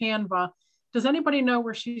on Canva. Does anybody know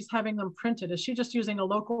where she's having them printed? Is she just using a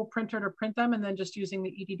local printer to print them and then just using the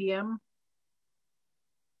EDDM?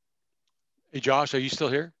 Hey, Josh, are you still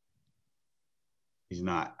here? He's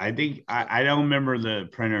not. I think, I don't remember the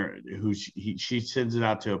printer she sends it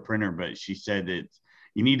out to a printer, but she said that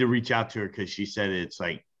you need to reach out to her because she said it's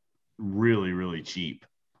like really, really cheap.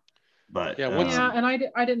 But yeah, and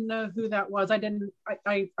I didn't know who that was. Okay,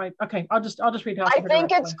 I'll just read out. I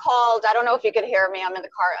think it's called, I don't know if you can hear me, I'm in the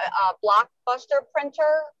car, Blockbuster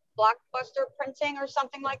printing or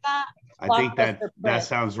something like that. I think that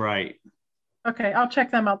sounds right. Okay, I'll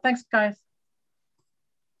check them out. Thanks, guys.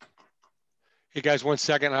 Hey guys, 1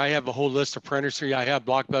 second. I have a whole list of printers here. I have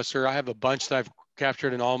Blockbuster. I have a bunch that I've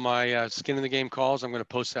captured in all my skin in the game calls. I'm going to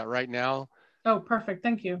post that right now. Oh, perfect.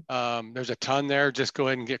 Thank you. There's a ton there. Just go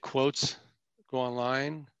ahead and get quotes. Go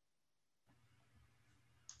online.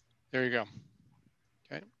 There you go.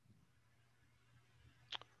 Okay.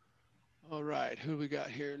 All right, who we got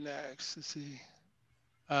here next? Let's see.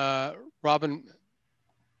 Robin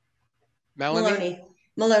Maloney.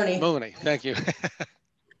 Maloney, thank you.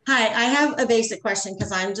 Hi, I have a basic question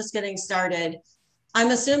because I'm just getting started.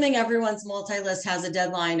 I'm assuming everyone's multi-list has a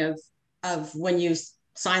deadline of when you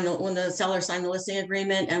sign when the seller signed the listing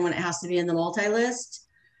agreement and when it has to be in the multi-list.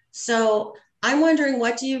 So I'm wondering,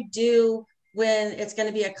 what do you do when it's going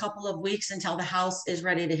to be a couple of weeks until the house is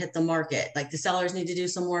ready to hit the market? Like the sellers need to do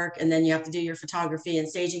some work and then you have to do your photography and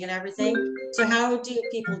staging and everything. So how do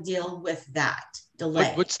people deal with that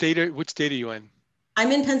delay? What state are you in?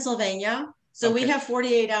 I'm in Pennsylvania. So okay. we have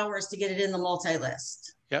 48 hours to get it in the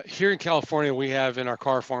multi-list. Yeah, here in California, we have in our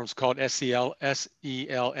car forms called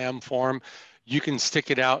SELM form. You can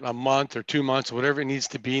stick it out a month or 2 months, whatever it needs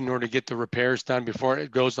to be in order to get the repairs done before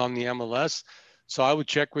it goes on the MLS. So I would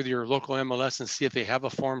check with your local MLS and see if they have a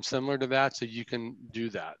form similar to that so you can do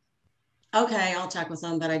that. Okay, I'll check with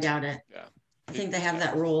them, but I doubt it. Yeah. I think they have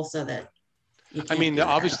that rule so that you can't I mean, do that.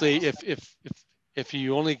 obviously, if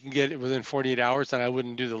you only can get it within 48 hours, then I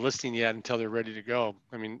wouldn't do the listing yet until they're ready to go.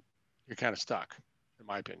 I mean, you're kind of stuck, in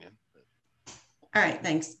my opinion. All right,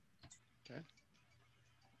 thanks. Okay.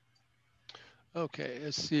 Okay,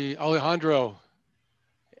 let's see. Alejandro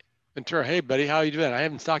Ventura, hey, buddy, how you doing? I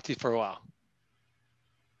haven't talked to you for a while.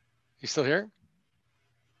 You still here?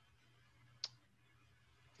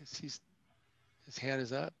 His hand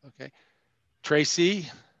is up. Okay. Tracy.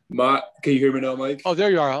 Can you hear me now, Mike? Oh, there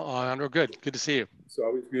you are, Alejandro. Good to see you. So I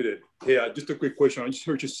was muted. Hey, just a quick question. I just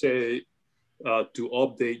heard you say to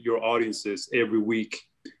update your audiences every week.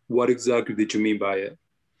 What exactly did you mean by it?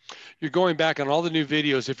 You're going back on all the new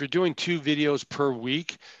videos. If you're doing 2 videos per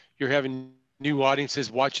week, you're having new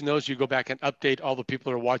audiences watching those. You go back and update all the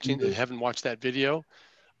people that are watching that haven't watched that video.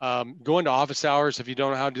 Go into office hours. If you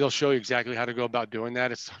don't know how to, they'll show you exactly how to go about doing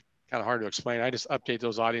that. It's kind of hard to explain. I just update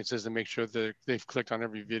those audiences and make sure that they've clicked on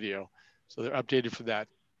every video. So they're updated for that.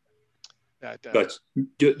 That's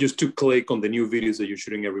just to click on the new videos that you're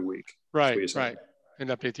shooting every week. Right. And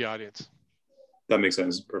update the audience. That makes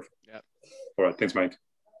sense. Perfect. Yeah. All right. Thanks, Mike.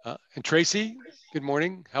 And Tracy, good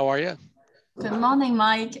morning. How are you? Good morning,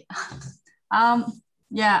 Mike.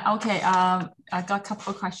 Yeah, okay. I got a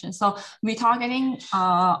couple of questions. So retargeting,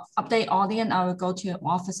 update audience, I will go to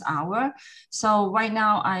office hour. So right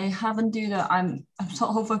now I haven't do the, I'm so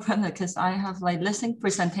overwhelmed because I have like listing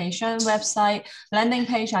presentation, website, landing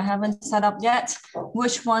page I haven't set up yet.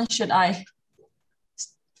 Which one should I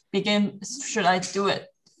begin? Should I do it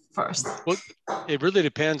first? Well, it really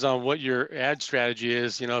depends on what your ad strategy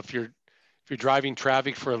is. You know, if you're driving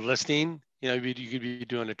traffic for a listing, you know, you could be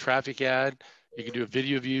doing a traffic ad. You can do a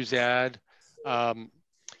video views ad.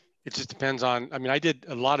 It just depends on, I mean, I did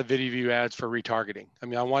a lot of video view ads for retargeting. I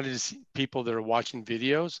mean, I wanted to see people that are watching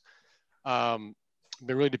videos. But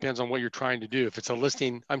it really depends on what you're trying to do. If it's a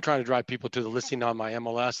listing, I'm trying to drive people to the listing on my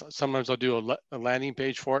MLS. Sometimes I'll do a landing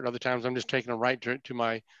page for it. Other times I'm just taking them right to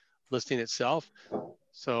my listing itself.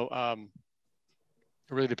 So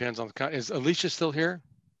it really depends on the, is Alicia still here?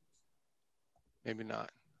 Maybe not.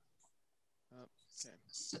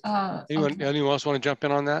 Anyone else want to jump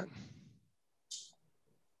in on that?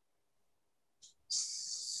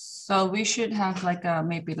 So we should have like a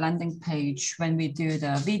maybe landing page when we do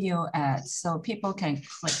the video ads so people can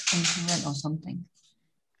click into it or something.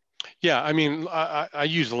 Yeah, I mean, I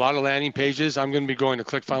use a lot of landing pages. I'm going to be going to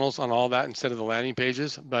ClickFunnels on all that instead of the landing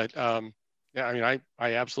pages. But yeah, I mean,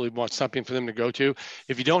 I absolutely want something for them to go to.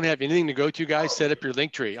 If you don't have anything to go to, guys, set up your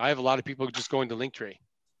Linktree. I have a lot of people just going to Linktree.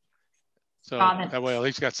 So that way, at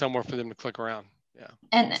least got somewhere for them to click around. Yeah.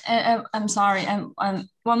 And I'm sorry. And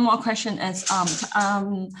one more question is,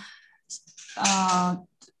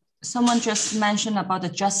 someone just mentioned about the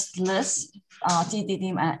just list,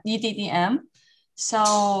 EDDM.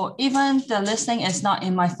 So even the listing is not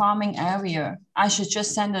in my farming area, I should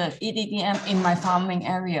just send the EDDM in my farming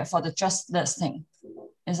area for the just listing.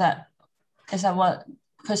 Is that what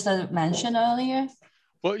Krista mentioned earlier?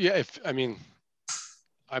 Well, yeah.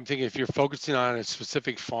 I'm thinking if you're focusing on a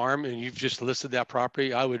specific farm and you've just listed that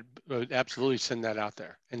property, I would absolutely send that out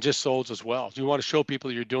there, and just solds as well. So you want to show people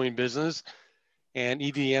you're doing business, and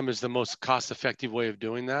EDM is the most cost-effective way of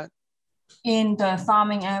doing that. In the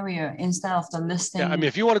farming area instead of the listing. Yeah, I mean,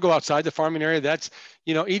 if you want to go outside the farming area, that's,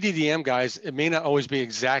 you know, EDDM, guys, it may not always be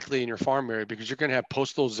exactly in your farm area because you're going to have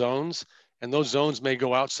postal zones, and those zones may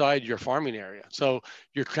go outside your farming area. So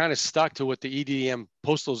you're kind of stuck to what the EDDM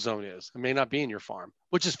postal zone is. It may not be in your farm,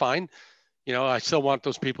 which is fine. You know, I still want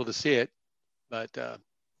those people to see it, but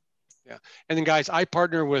yeah. And then guys, I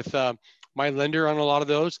partner with my lender on a lot of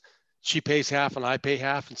those. she pays half and I pay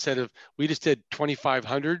half instead of, we just did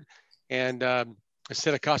 2,500 and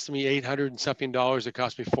instead of costing me 800 and something dollars, it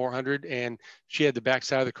cost me 400, and she had the back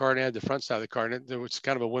side of the card and I had the front side of the card, and it was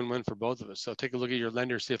kind of a win-win for both of us. So take a look at your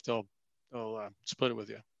lender, see if they'll split it with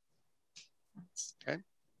you. Okay.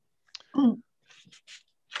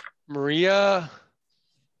 Maria.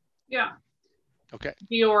 Yeah. Okay.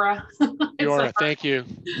 Diora. Diora, thank you.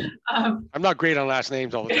 I'm not great on last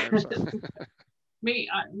names all the time. So. Me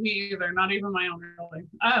either. Not even my own really.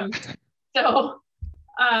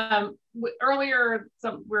 Earlier,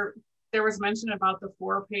 there was mention about the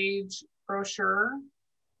 4-page brochure.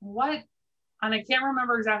 What? And I can't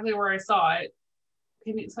remember exactly where I saw it.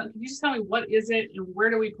 Can you just tell me what is it and where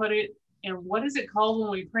do we put it and what is it called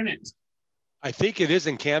when we print it? I think it is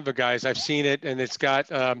in Canva, guys. I've seen it, and it's got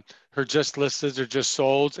her just listed or just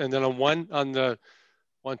sold, and then on the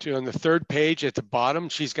third page at the bottom,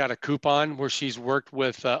 she's got a coupon where she's worked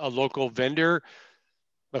with a local vendor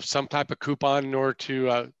of some type of coupon in order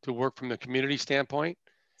to work from the community standpoint.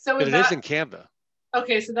 So it is in Canva.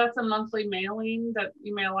 Okay, so that's a monthly mailing that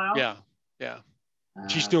you mail out. Yeah, yeah.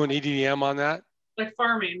 She's doing EDDM on that. Like a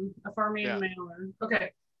farming mailer.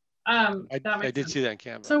 Okay. I did see that in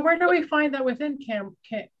Canva. So where do we find that within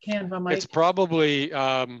Canva, Mike? It's probably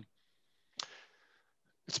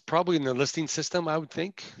in the listing system, I would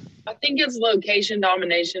think. I think it's location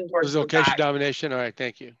domination. There's location domination. All right,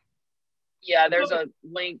 thank you. Yeah, there's a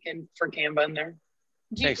link for Canva in there.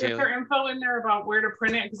 Is there info in there about where to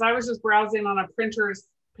print it? Because I was just browsing on a printer's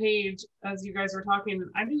page as you guys were talking,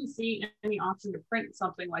 and I didn't see any option to print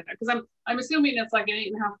something like that. Because I'm assuming it's like an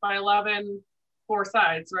 8.5 by 11, 4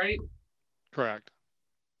 sides, right? Correct.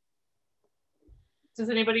 Does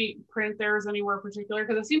anybody print theirs anywhere particular?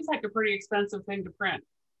 Because it seems like a pretty expensive thing to print.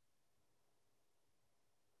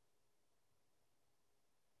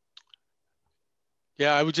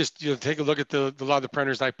 Yeah, I would just take a look at a lot of the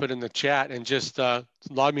printers I put in the chat and just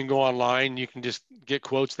log me and go online. You can just get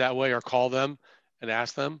quotes that way or call them and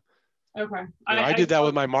ask them. Okay. I did that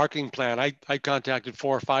with my marketing plan. I contacted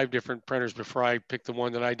 4 or 5 different printers before I picked the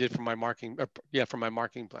one that I did for my marketing. For my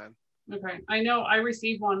marketing plan. Okay. I know I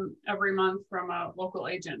receive one every month from a local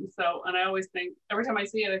agent. So, and I always think, every time I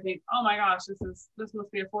see it, I think, oh my gosh, this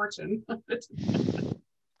must be a fortune.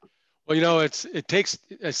 Well, it takes,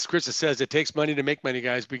 as Krista says, it takes money to make money,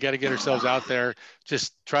 guys. We got to get ourselves out there.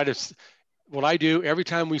 Just try to, what I do every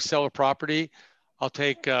time we sell a property, I'll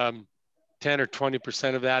take 10 or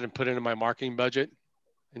 20% of that and put it into my marketing budget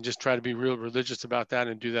and just try to be real religious about that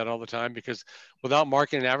and do that all the time, because without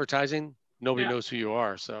marketing and advertising, nobody knows who you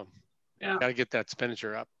are. So got to get that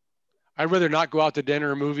expenditure up. I'd rather not go out to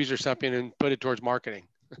dinner or movies or something and put it towards marketing.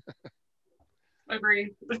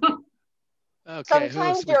 Agree. Okay,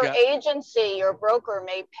 sometimes your agency, your broker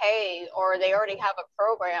may pay, or they already have a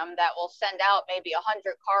program that will send out maybe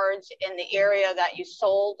 100 cards in the area that you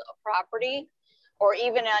sold a property, or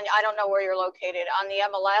even on, I don't know where you're located, on the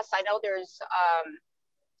MLS. I know there's,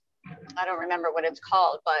 I don't remember what it's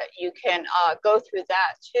called, but you can go through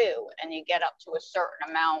that too, and you get up to a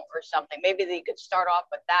certain amount or something. Maybe you could start off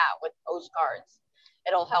with that, with postcards.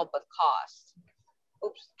 It'll help with cost.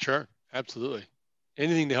 Oops. Sure, absolutely.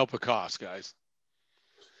 Anything to help with cost, guys.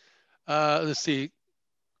 Let's see.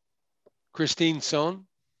 Christine Son.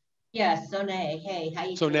 Yes, Soné. Hey, how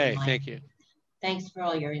you doing? Soné, thank you. Thanks for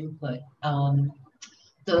all your input.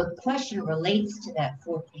 The question relates to that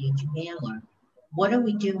 4-page mailer. What are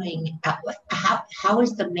we doing? How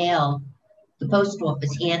is the mail, the post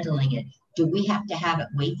office handling it? Do we have to have it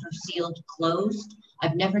wafer sealed closed?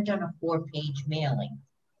 I've never done a 4-page mailing,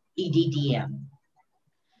 EDDM.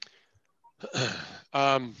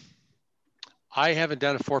 I haven't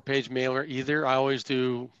done a 4-page mailer either. I always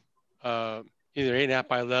do either 8.5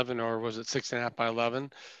 by 11 or was it 6.5 by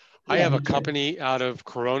 11. I have a company out of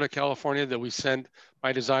Corona, California that we send,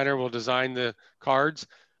 my designer will design the cards.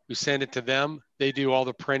 We send it to them. They do all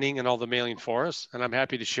the printing and all the mailing for us. And I'm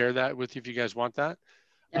happy to share that with you if you guys want that.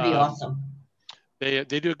 That'd be awesome. They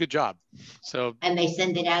do a good job. So. And they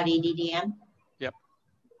send it out EDDM? Yep.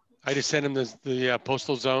 I just send them the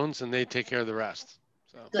postal zones and they take care of the rest.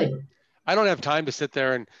 So. Good. I don't have time to sit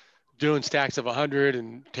there and doing stacks of 100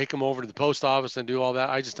 and take them over to the post office and do all that.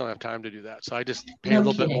 I just don't have time to do that. So I just pay a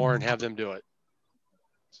little bit more and have them do it.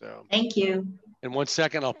 So thank you. In 1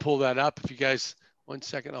 second, I'll pull that up. If you guys, 1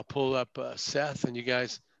 second, I'll pull up Seth and you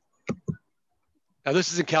guys. Now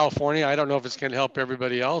this is in California. I don't know if it's going to help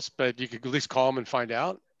everybody else, but you could at least call them and find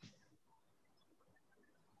out.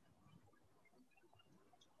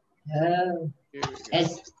 Oh,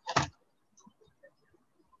 as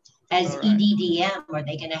right. EDDM, are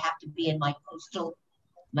they going to have to be in my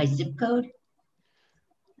zip code?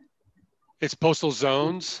 It's postal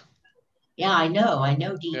zones. Yeah, I know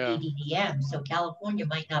DDDM. So California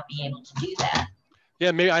might not be able to do that.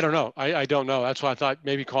 Yeah, maybe, I don't know. I don't know. That's why I thought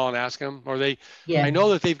maybe call and ask them. Or they, yeah. I know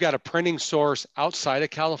that they've got a printing source outside of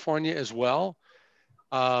California as well.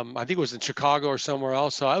 I think it was in Chicago or somewhere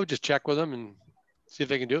else. So I would just check with them and see if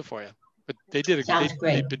they can do it for you. But they did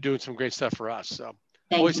they've been doing some great stuff for us. So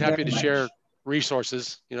always happy to share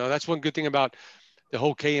resources. You know, that's one good thing about the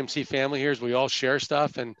whole KMC family here is we all share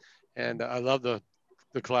stuff, and I love the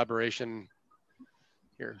collaboration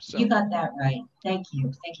here. So you got that right. Thank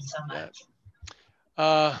you so much.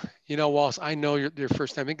 You know, Wallace, I know your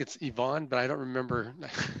first name. I think it's Yvonne, but I don't remember.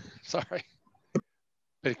 Sorry.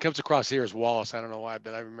 But it comes across here as Wallace. I don't know why,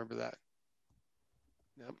 but I remember that.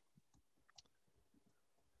 Yep.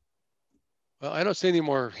 Well, I don't see any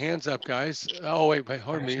more hands up, guys. Oh, wait,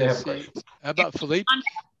 hold me. Let's see. How about Philippe?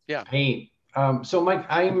 Yeah. Hey, so Mike,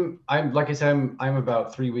 I'm like I said, I'm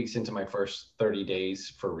about 3 weeks into my first 30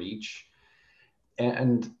 days for Reach.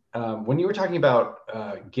 And when you were talking about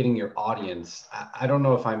getting your audience, I don't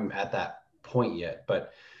know if I'm at that point yet,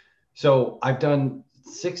 but so I've done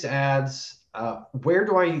 6 ads. Where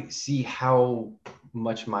do I see how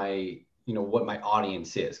much what my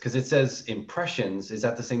audience is? Because it says impressions. Is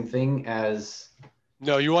that the same thing as?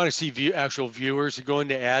 No, you want to see actual viewers. You go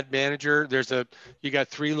into Ad Manager. You got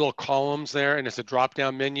 3 little columns there, and it's a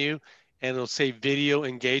drop-down menu, and it'll say Video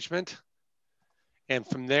Engagement. And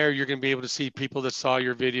from there, you're going to be able to see people that saw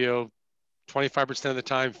your video 25% of the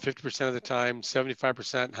time, 50% of the time,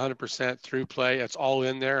 75%, 100% through play. It's all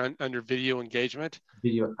in there under Video Engagement.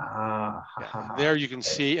 Video. There you can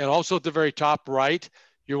see, and also at the very top right,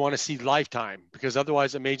 you want to see lifetime, because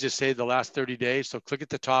otherwise it may just say the last 30 days. So click at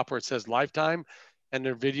the top where it says lifetime and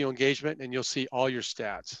their video engagement, and you'll see all your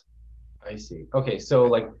stats. I see. Okay, so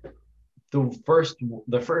like the first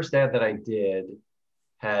ad that I did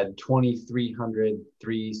had 2,300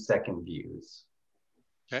 3-second views.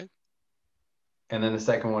 Okay. And then the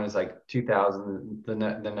second one is like 2,000. Then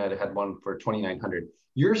I had one for 2,900.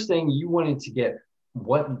 You're saying you wanted to get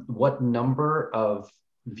what number of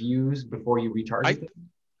views before you retargeted?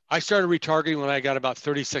 I started retargeting when I got about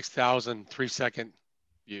 36,000 3-second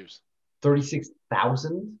views.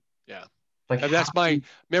 36,000? Yeah. Like that's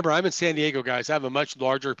remember, I'm in San Diego, guys. I have a much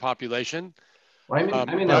larger population. Well,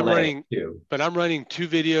 I'm in LA too. But I'm running 2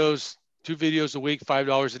 videos a week,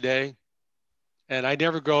 $5 a day. And I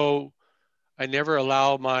never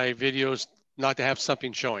allow my videos not to have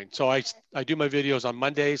something showing. So I do my videos on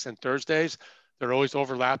Mondays and Thursdays. They're always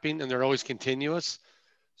overlapping and they're always continuous.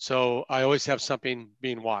 So I always have something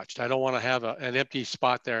being watched. I don't want to have an empty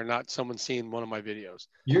spot there and not someone seeing one of my videos.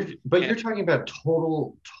 You're talking about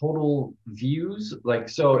total views, like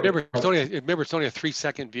so. Remember, it's only a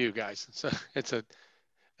 3-second view, guys. So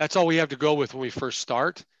that's all we have to go with when we first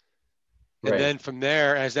start. And then from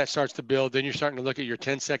there, as that starts to build, then you're starting to look at your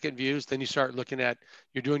 10-second views. Then you start looking at,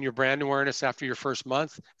 you're doing your brand awareness after your first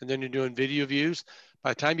month, and then you're doing video views.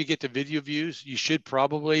 By the time you get to video views, you should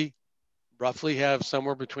probably roughly have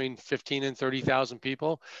somewhere between 15 and 30,000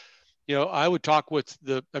 people. You know, I would talk with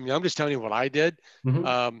I'm just telling you what I did.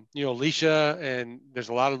 Mm-hmm. You know, Alicia, and there's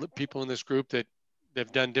a lot of people in this group that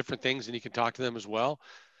have done different things, and you can talk to them as well.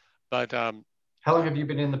 But how long have you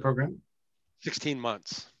been in the program? 16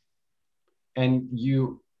 months. And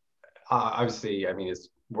you, obviously, I mean, it's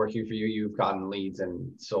working for you. You've gotten leads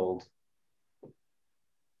and sold.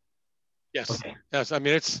 Yes. Okay. Yes. I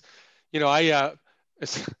mean, it's, you know,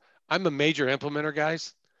 I'm a major implementer,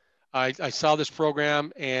 guys. I saw this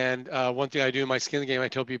program, and one thing I do in my skin in the game, I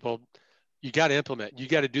tell people, you got to implement. You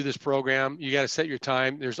got to do this program. You got to set your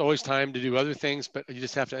time. There's always time to do other things, but you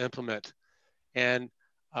just have to implement. And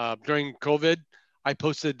during COVID, I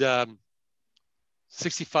posted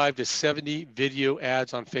 65 to 70 video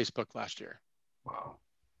ads on Facebook last year. Wow.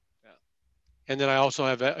 Yeah. And then I also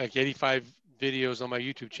have like 85 videos on my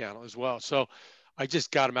YouTube channel as well. So I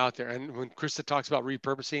just got them out there. And when Krista talks about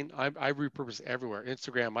repurposing, I repurpose everywhere.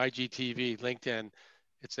 Instagram, IGTV, LinkedIn,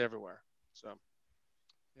 it's everywhere. So,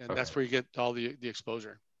 and that's where you get all the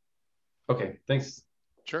exposure. Okay, thanks.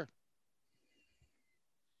 Sure.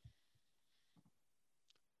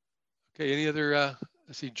 Okay, any other,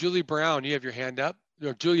 let's see, Julie Brown, you have your hand up.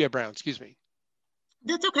 No, Julia Brown, excuse me.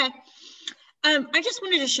 That's okay. I just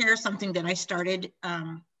wanted to share something that I started,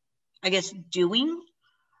 I guess, doing.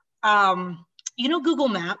 You know, Google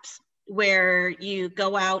Maps, where you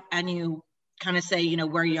go out and you kind of say, you know,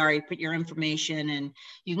 where you are, you put your information, and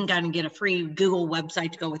you can kind of get a free Google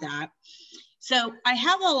website to go with that. So I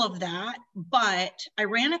have all of that, but I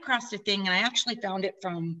ran across a thing, and I actually found it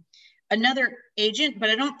from another agent, but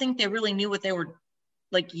I don't think they really knew what they were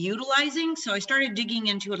like utilizing. So I started digging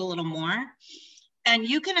into it a little more. And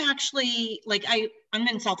you can actually, like I'm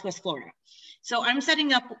in Southwest Florida. So I'm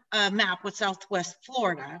setting up a map with Southwest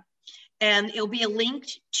Florida, and it'll be a link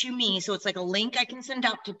to me. So it's like a link I can send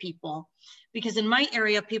out to people, because in my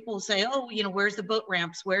area, people will say, oh, you know, where's the boat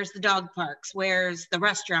ramps? Where's the dog parks? Where's the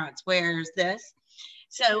restaurants? Where's this?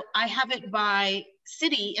 So I have it by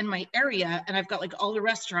city in my area, and I've got like all the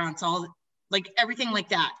restaurants, all like everything like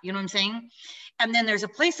that. You know what I'm saying? And then there's a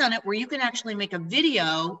place on it where you can actually make a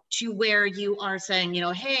video to where you are saying, you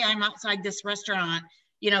know, hey, I'm outside this restaurant,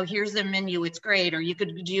 you know, here's the menu, it's great. Or you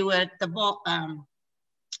could do it at the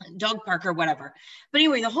dog park or whatever. But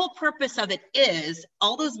anyway, the whole purpose of it is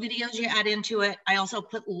all those videos you add into it. I also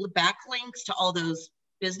put backlinks to all those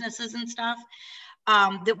businesses and stuff,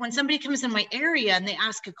 that when somebody comes in my area and they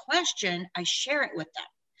ask a question, I share it with them.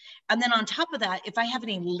 And then on top of that, if I have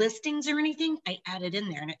any listings or anything, I add it in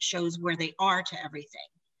there and it shows where they are to everything.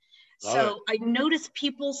 So I noticed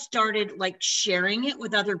people started like sharing it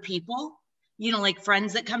with other people, you know, like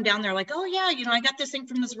friends that come down, they're like, oh yeah, you know, I got this thing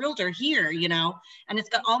from this realtor here, you know, and it's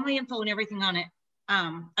got all my info and everything on it.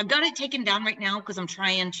 I've got it taken down right now because I'm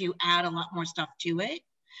trying to add a lot more stuff to it.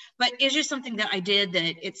 But it's just something that I did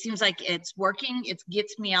that it seems like it's working. It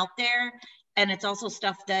gets me out there. And it's also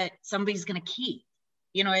stuff that somebody's going to keep.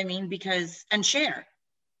 You know what I mean? Because, and share.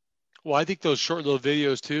 Well, I think those short little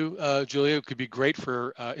videos too, Julia, could be great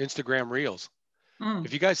for Instagram Reels.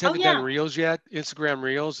 If you guys haven't done Reels yet, Instagram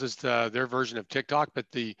Reels is their version of TikTok, but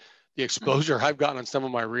the exposure I've gotten on some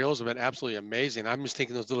of my Reels have been absolutely amazing. I'm just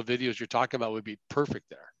thinking those little videos you're talking about would be perfect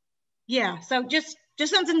there. Yeah, so just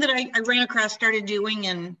something that I ran across, started doing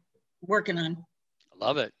and working on. I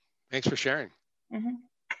love it. Thanks for sharing.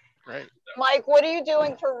 Great. Mike, what are you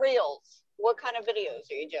doing for Reels? What kind of videos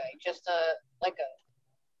are you doing? Just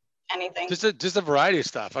anything? Just a variety of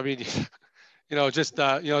stuff. I mean, you know, just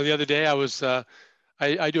you know, the other day I was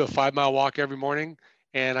I do a 5-mile walk every morning,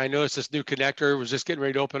 and I noticed this new connector was just getting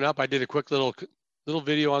ready to open up. I did a quick little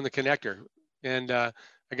video on the connector, and I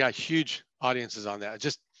got huge audiences on that.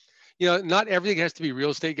 Just, you know, not everything has to be real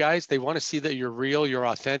estate, guys. They want to see that you're real, you're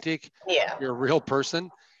authentic, you're a real person.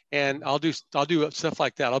 And I'll do stuff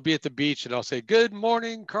like that. I'll be at the beach and I'll say, good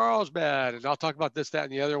morning, Carlsbad. And I'll talk about this, that,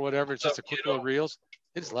 and the other, whatever. It's just a quick little reels.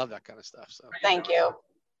 I just love that kind of stuff. So thank you.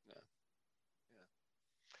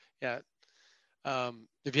 Yeah.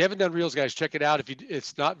 If you haven't done Reels, guys, check it out.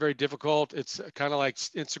 It's not very difficult. It's kind of like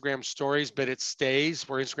Instagram stories, but it stays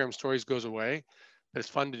where Instagram stories goes away. But it's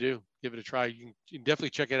fun to do. Give it a try. You can definitely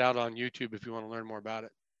check it out on YouTube if you want to learn more about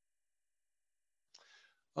it.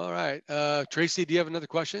 All right, Tracy, do you have another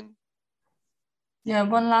question? Yeah,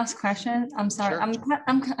 one last question. I'm sorry, sure.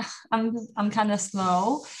 I'm kind of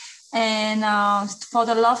slow. And for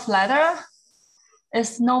the love letter,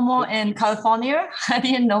 it's no more in California. I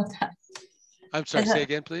didn't know that. I'm sorry, say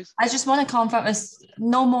again, please. I just want to confirm, it's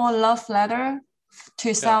no more love letter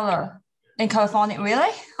to seller in California,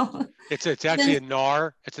 really? It's actually a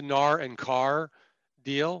NAR. It's a NAR and CAR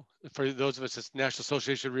deal. For those of us, it's National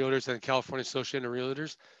Association of Realtors and California Association of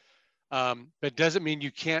Realtors. But it doesn't mean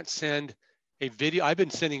you can't send a video. I've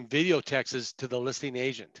been sending video texts to the listing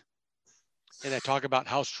agent. And I talk about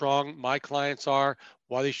how strong my clients are,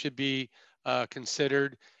 why they should be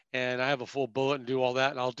considered. And I have a full bullet and do all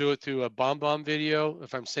that. And I'll do it through a BombBomb video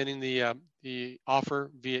if I'm sending the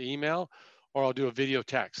offer via email, or I'll do a video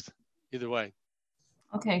text, either way.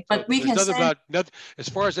 Okay, but we can send... as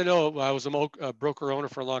far as I know, I was a broker owner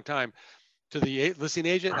for a long time. To the listing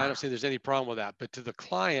agent, I don't see there's any problem with that. But to the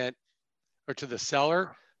client or to the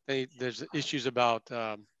seller, there's issues about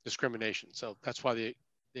discrimination. So that's why they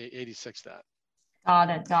 86 that. Got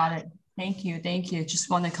it. Thank you. Just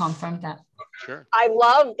want to confirm that. Sure. I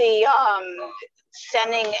love the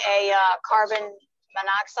sending a carbon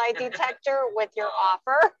monoxide detector with your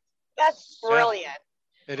offer. That's brilliant. Yeah.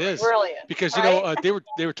 It is brilliant because you know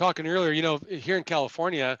they were talking earlier. You know, here in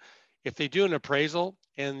California, if they do an appraisal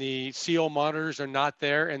and the CO monitors are not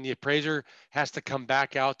there, and the appraiser has to come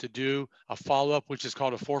back out to do a follow up, which is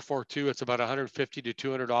called a 442. It's about $150 to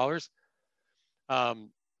 $200.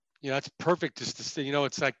 You know, that's perfect. Just to say, you know,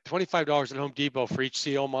 it's like $25 at Home Depot for each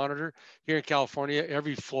CO monitor. Here in California,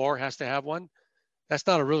 every floor has to have one. That's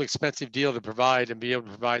not a really expensive deal to provide, and be able to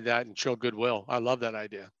provide that and show goodwill. I love that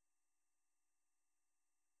idea.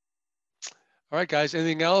 All right, guys,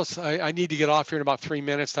 anything else? I need to get off here in about 3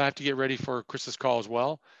 minutes. I have to get ready for Chris's call as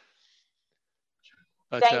well.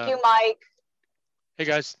 But, thank you, Mike. Hey,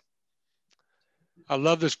 guys. I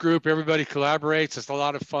love this group. Everybody collaborates. It's a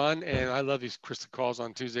lot of fun. And I love these Krista calls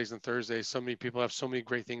on Tuesdays and Thursdays. So many people have so many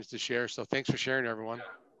great things to share. So thanks for sharing, everyone.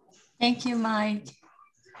 Thank you, Mike.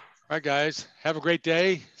 All right, guys. Have a great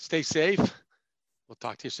day. Stay safe. We'll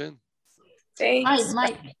talk to you soon. Thanks. Hi,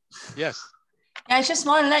 Mike. Yes. I just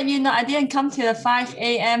want to let you know I didn't come to the 5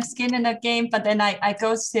 a.m. skin in the game, but then I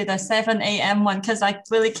go to the 7 a.m. one because I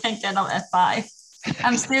really can't get up at 5.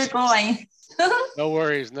 I'm still going. No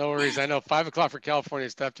worries. No worries. I know 5 o'clock for California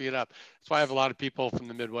is tough to get up. That's why I have a lot of people from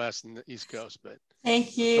the Midwest and the East Coast, but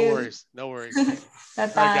thank you. No worries. No worries.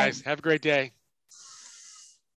 Bye-bye. All right, guys. Have a great day.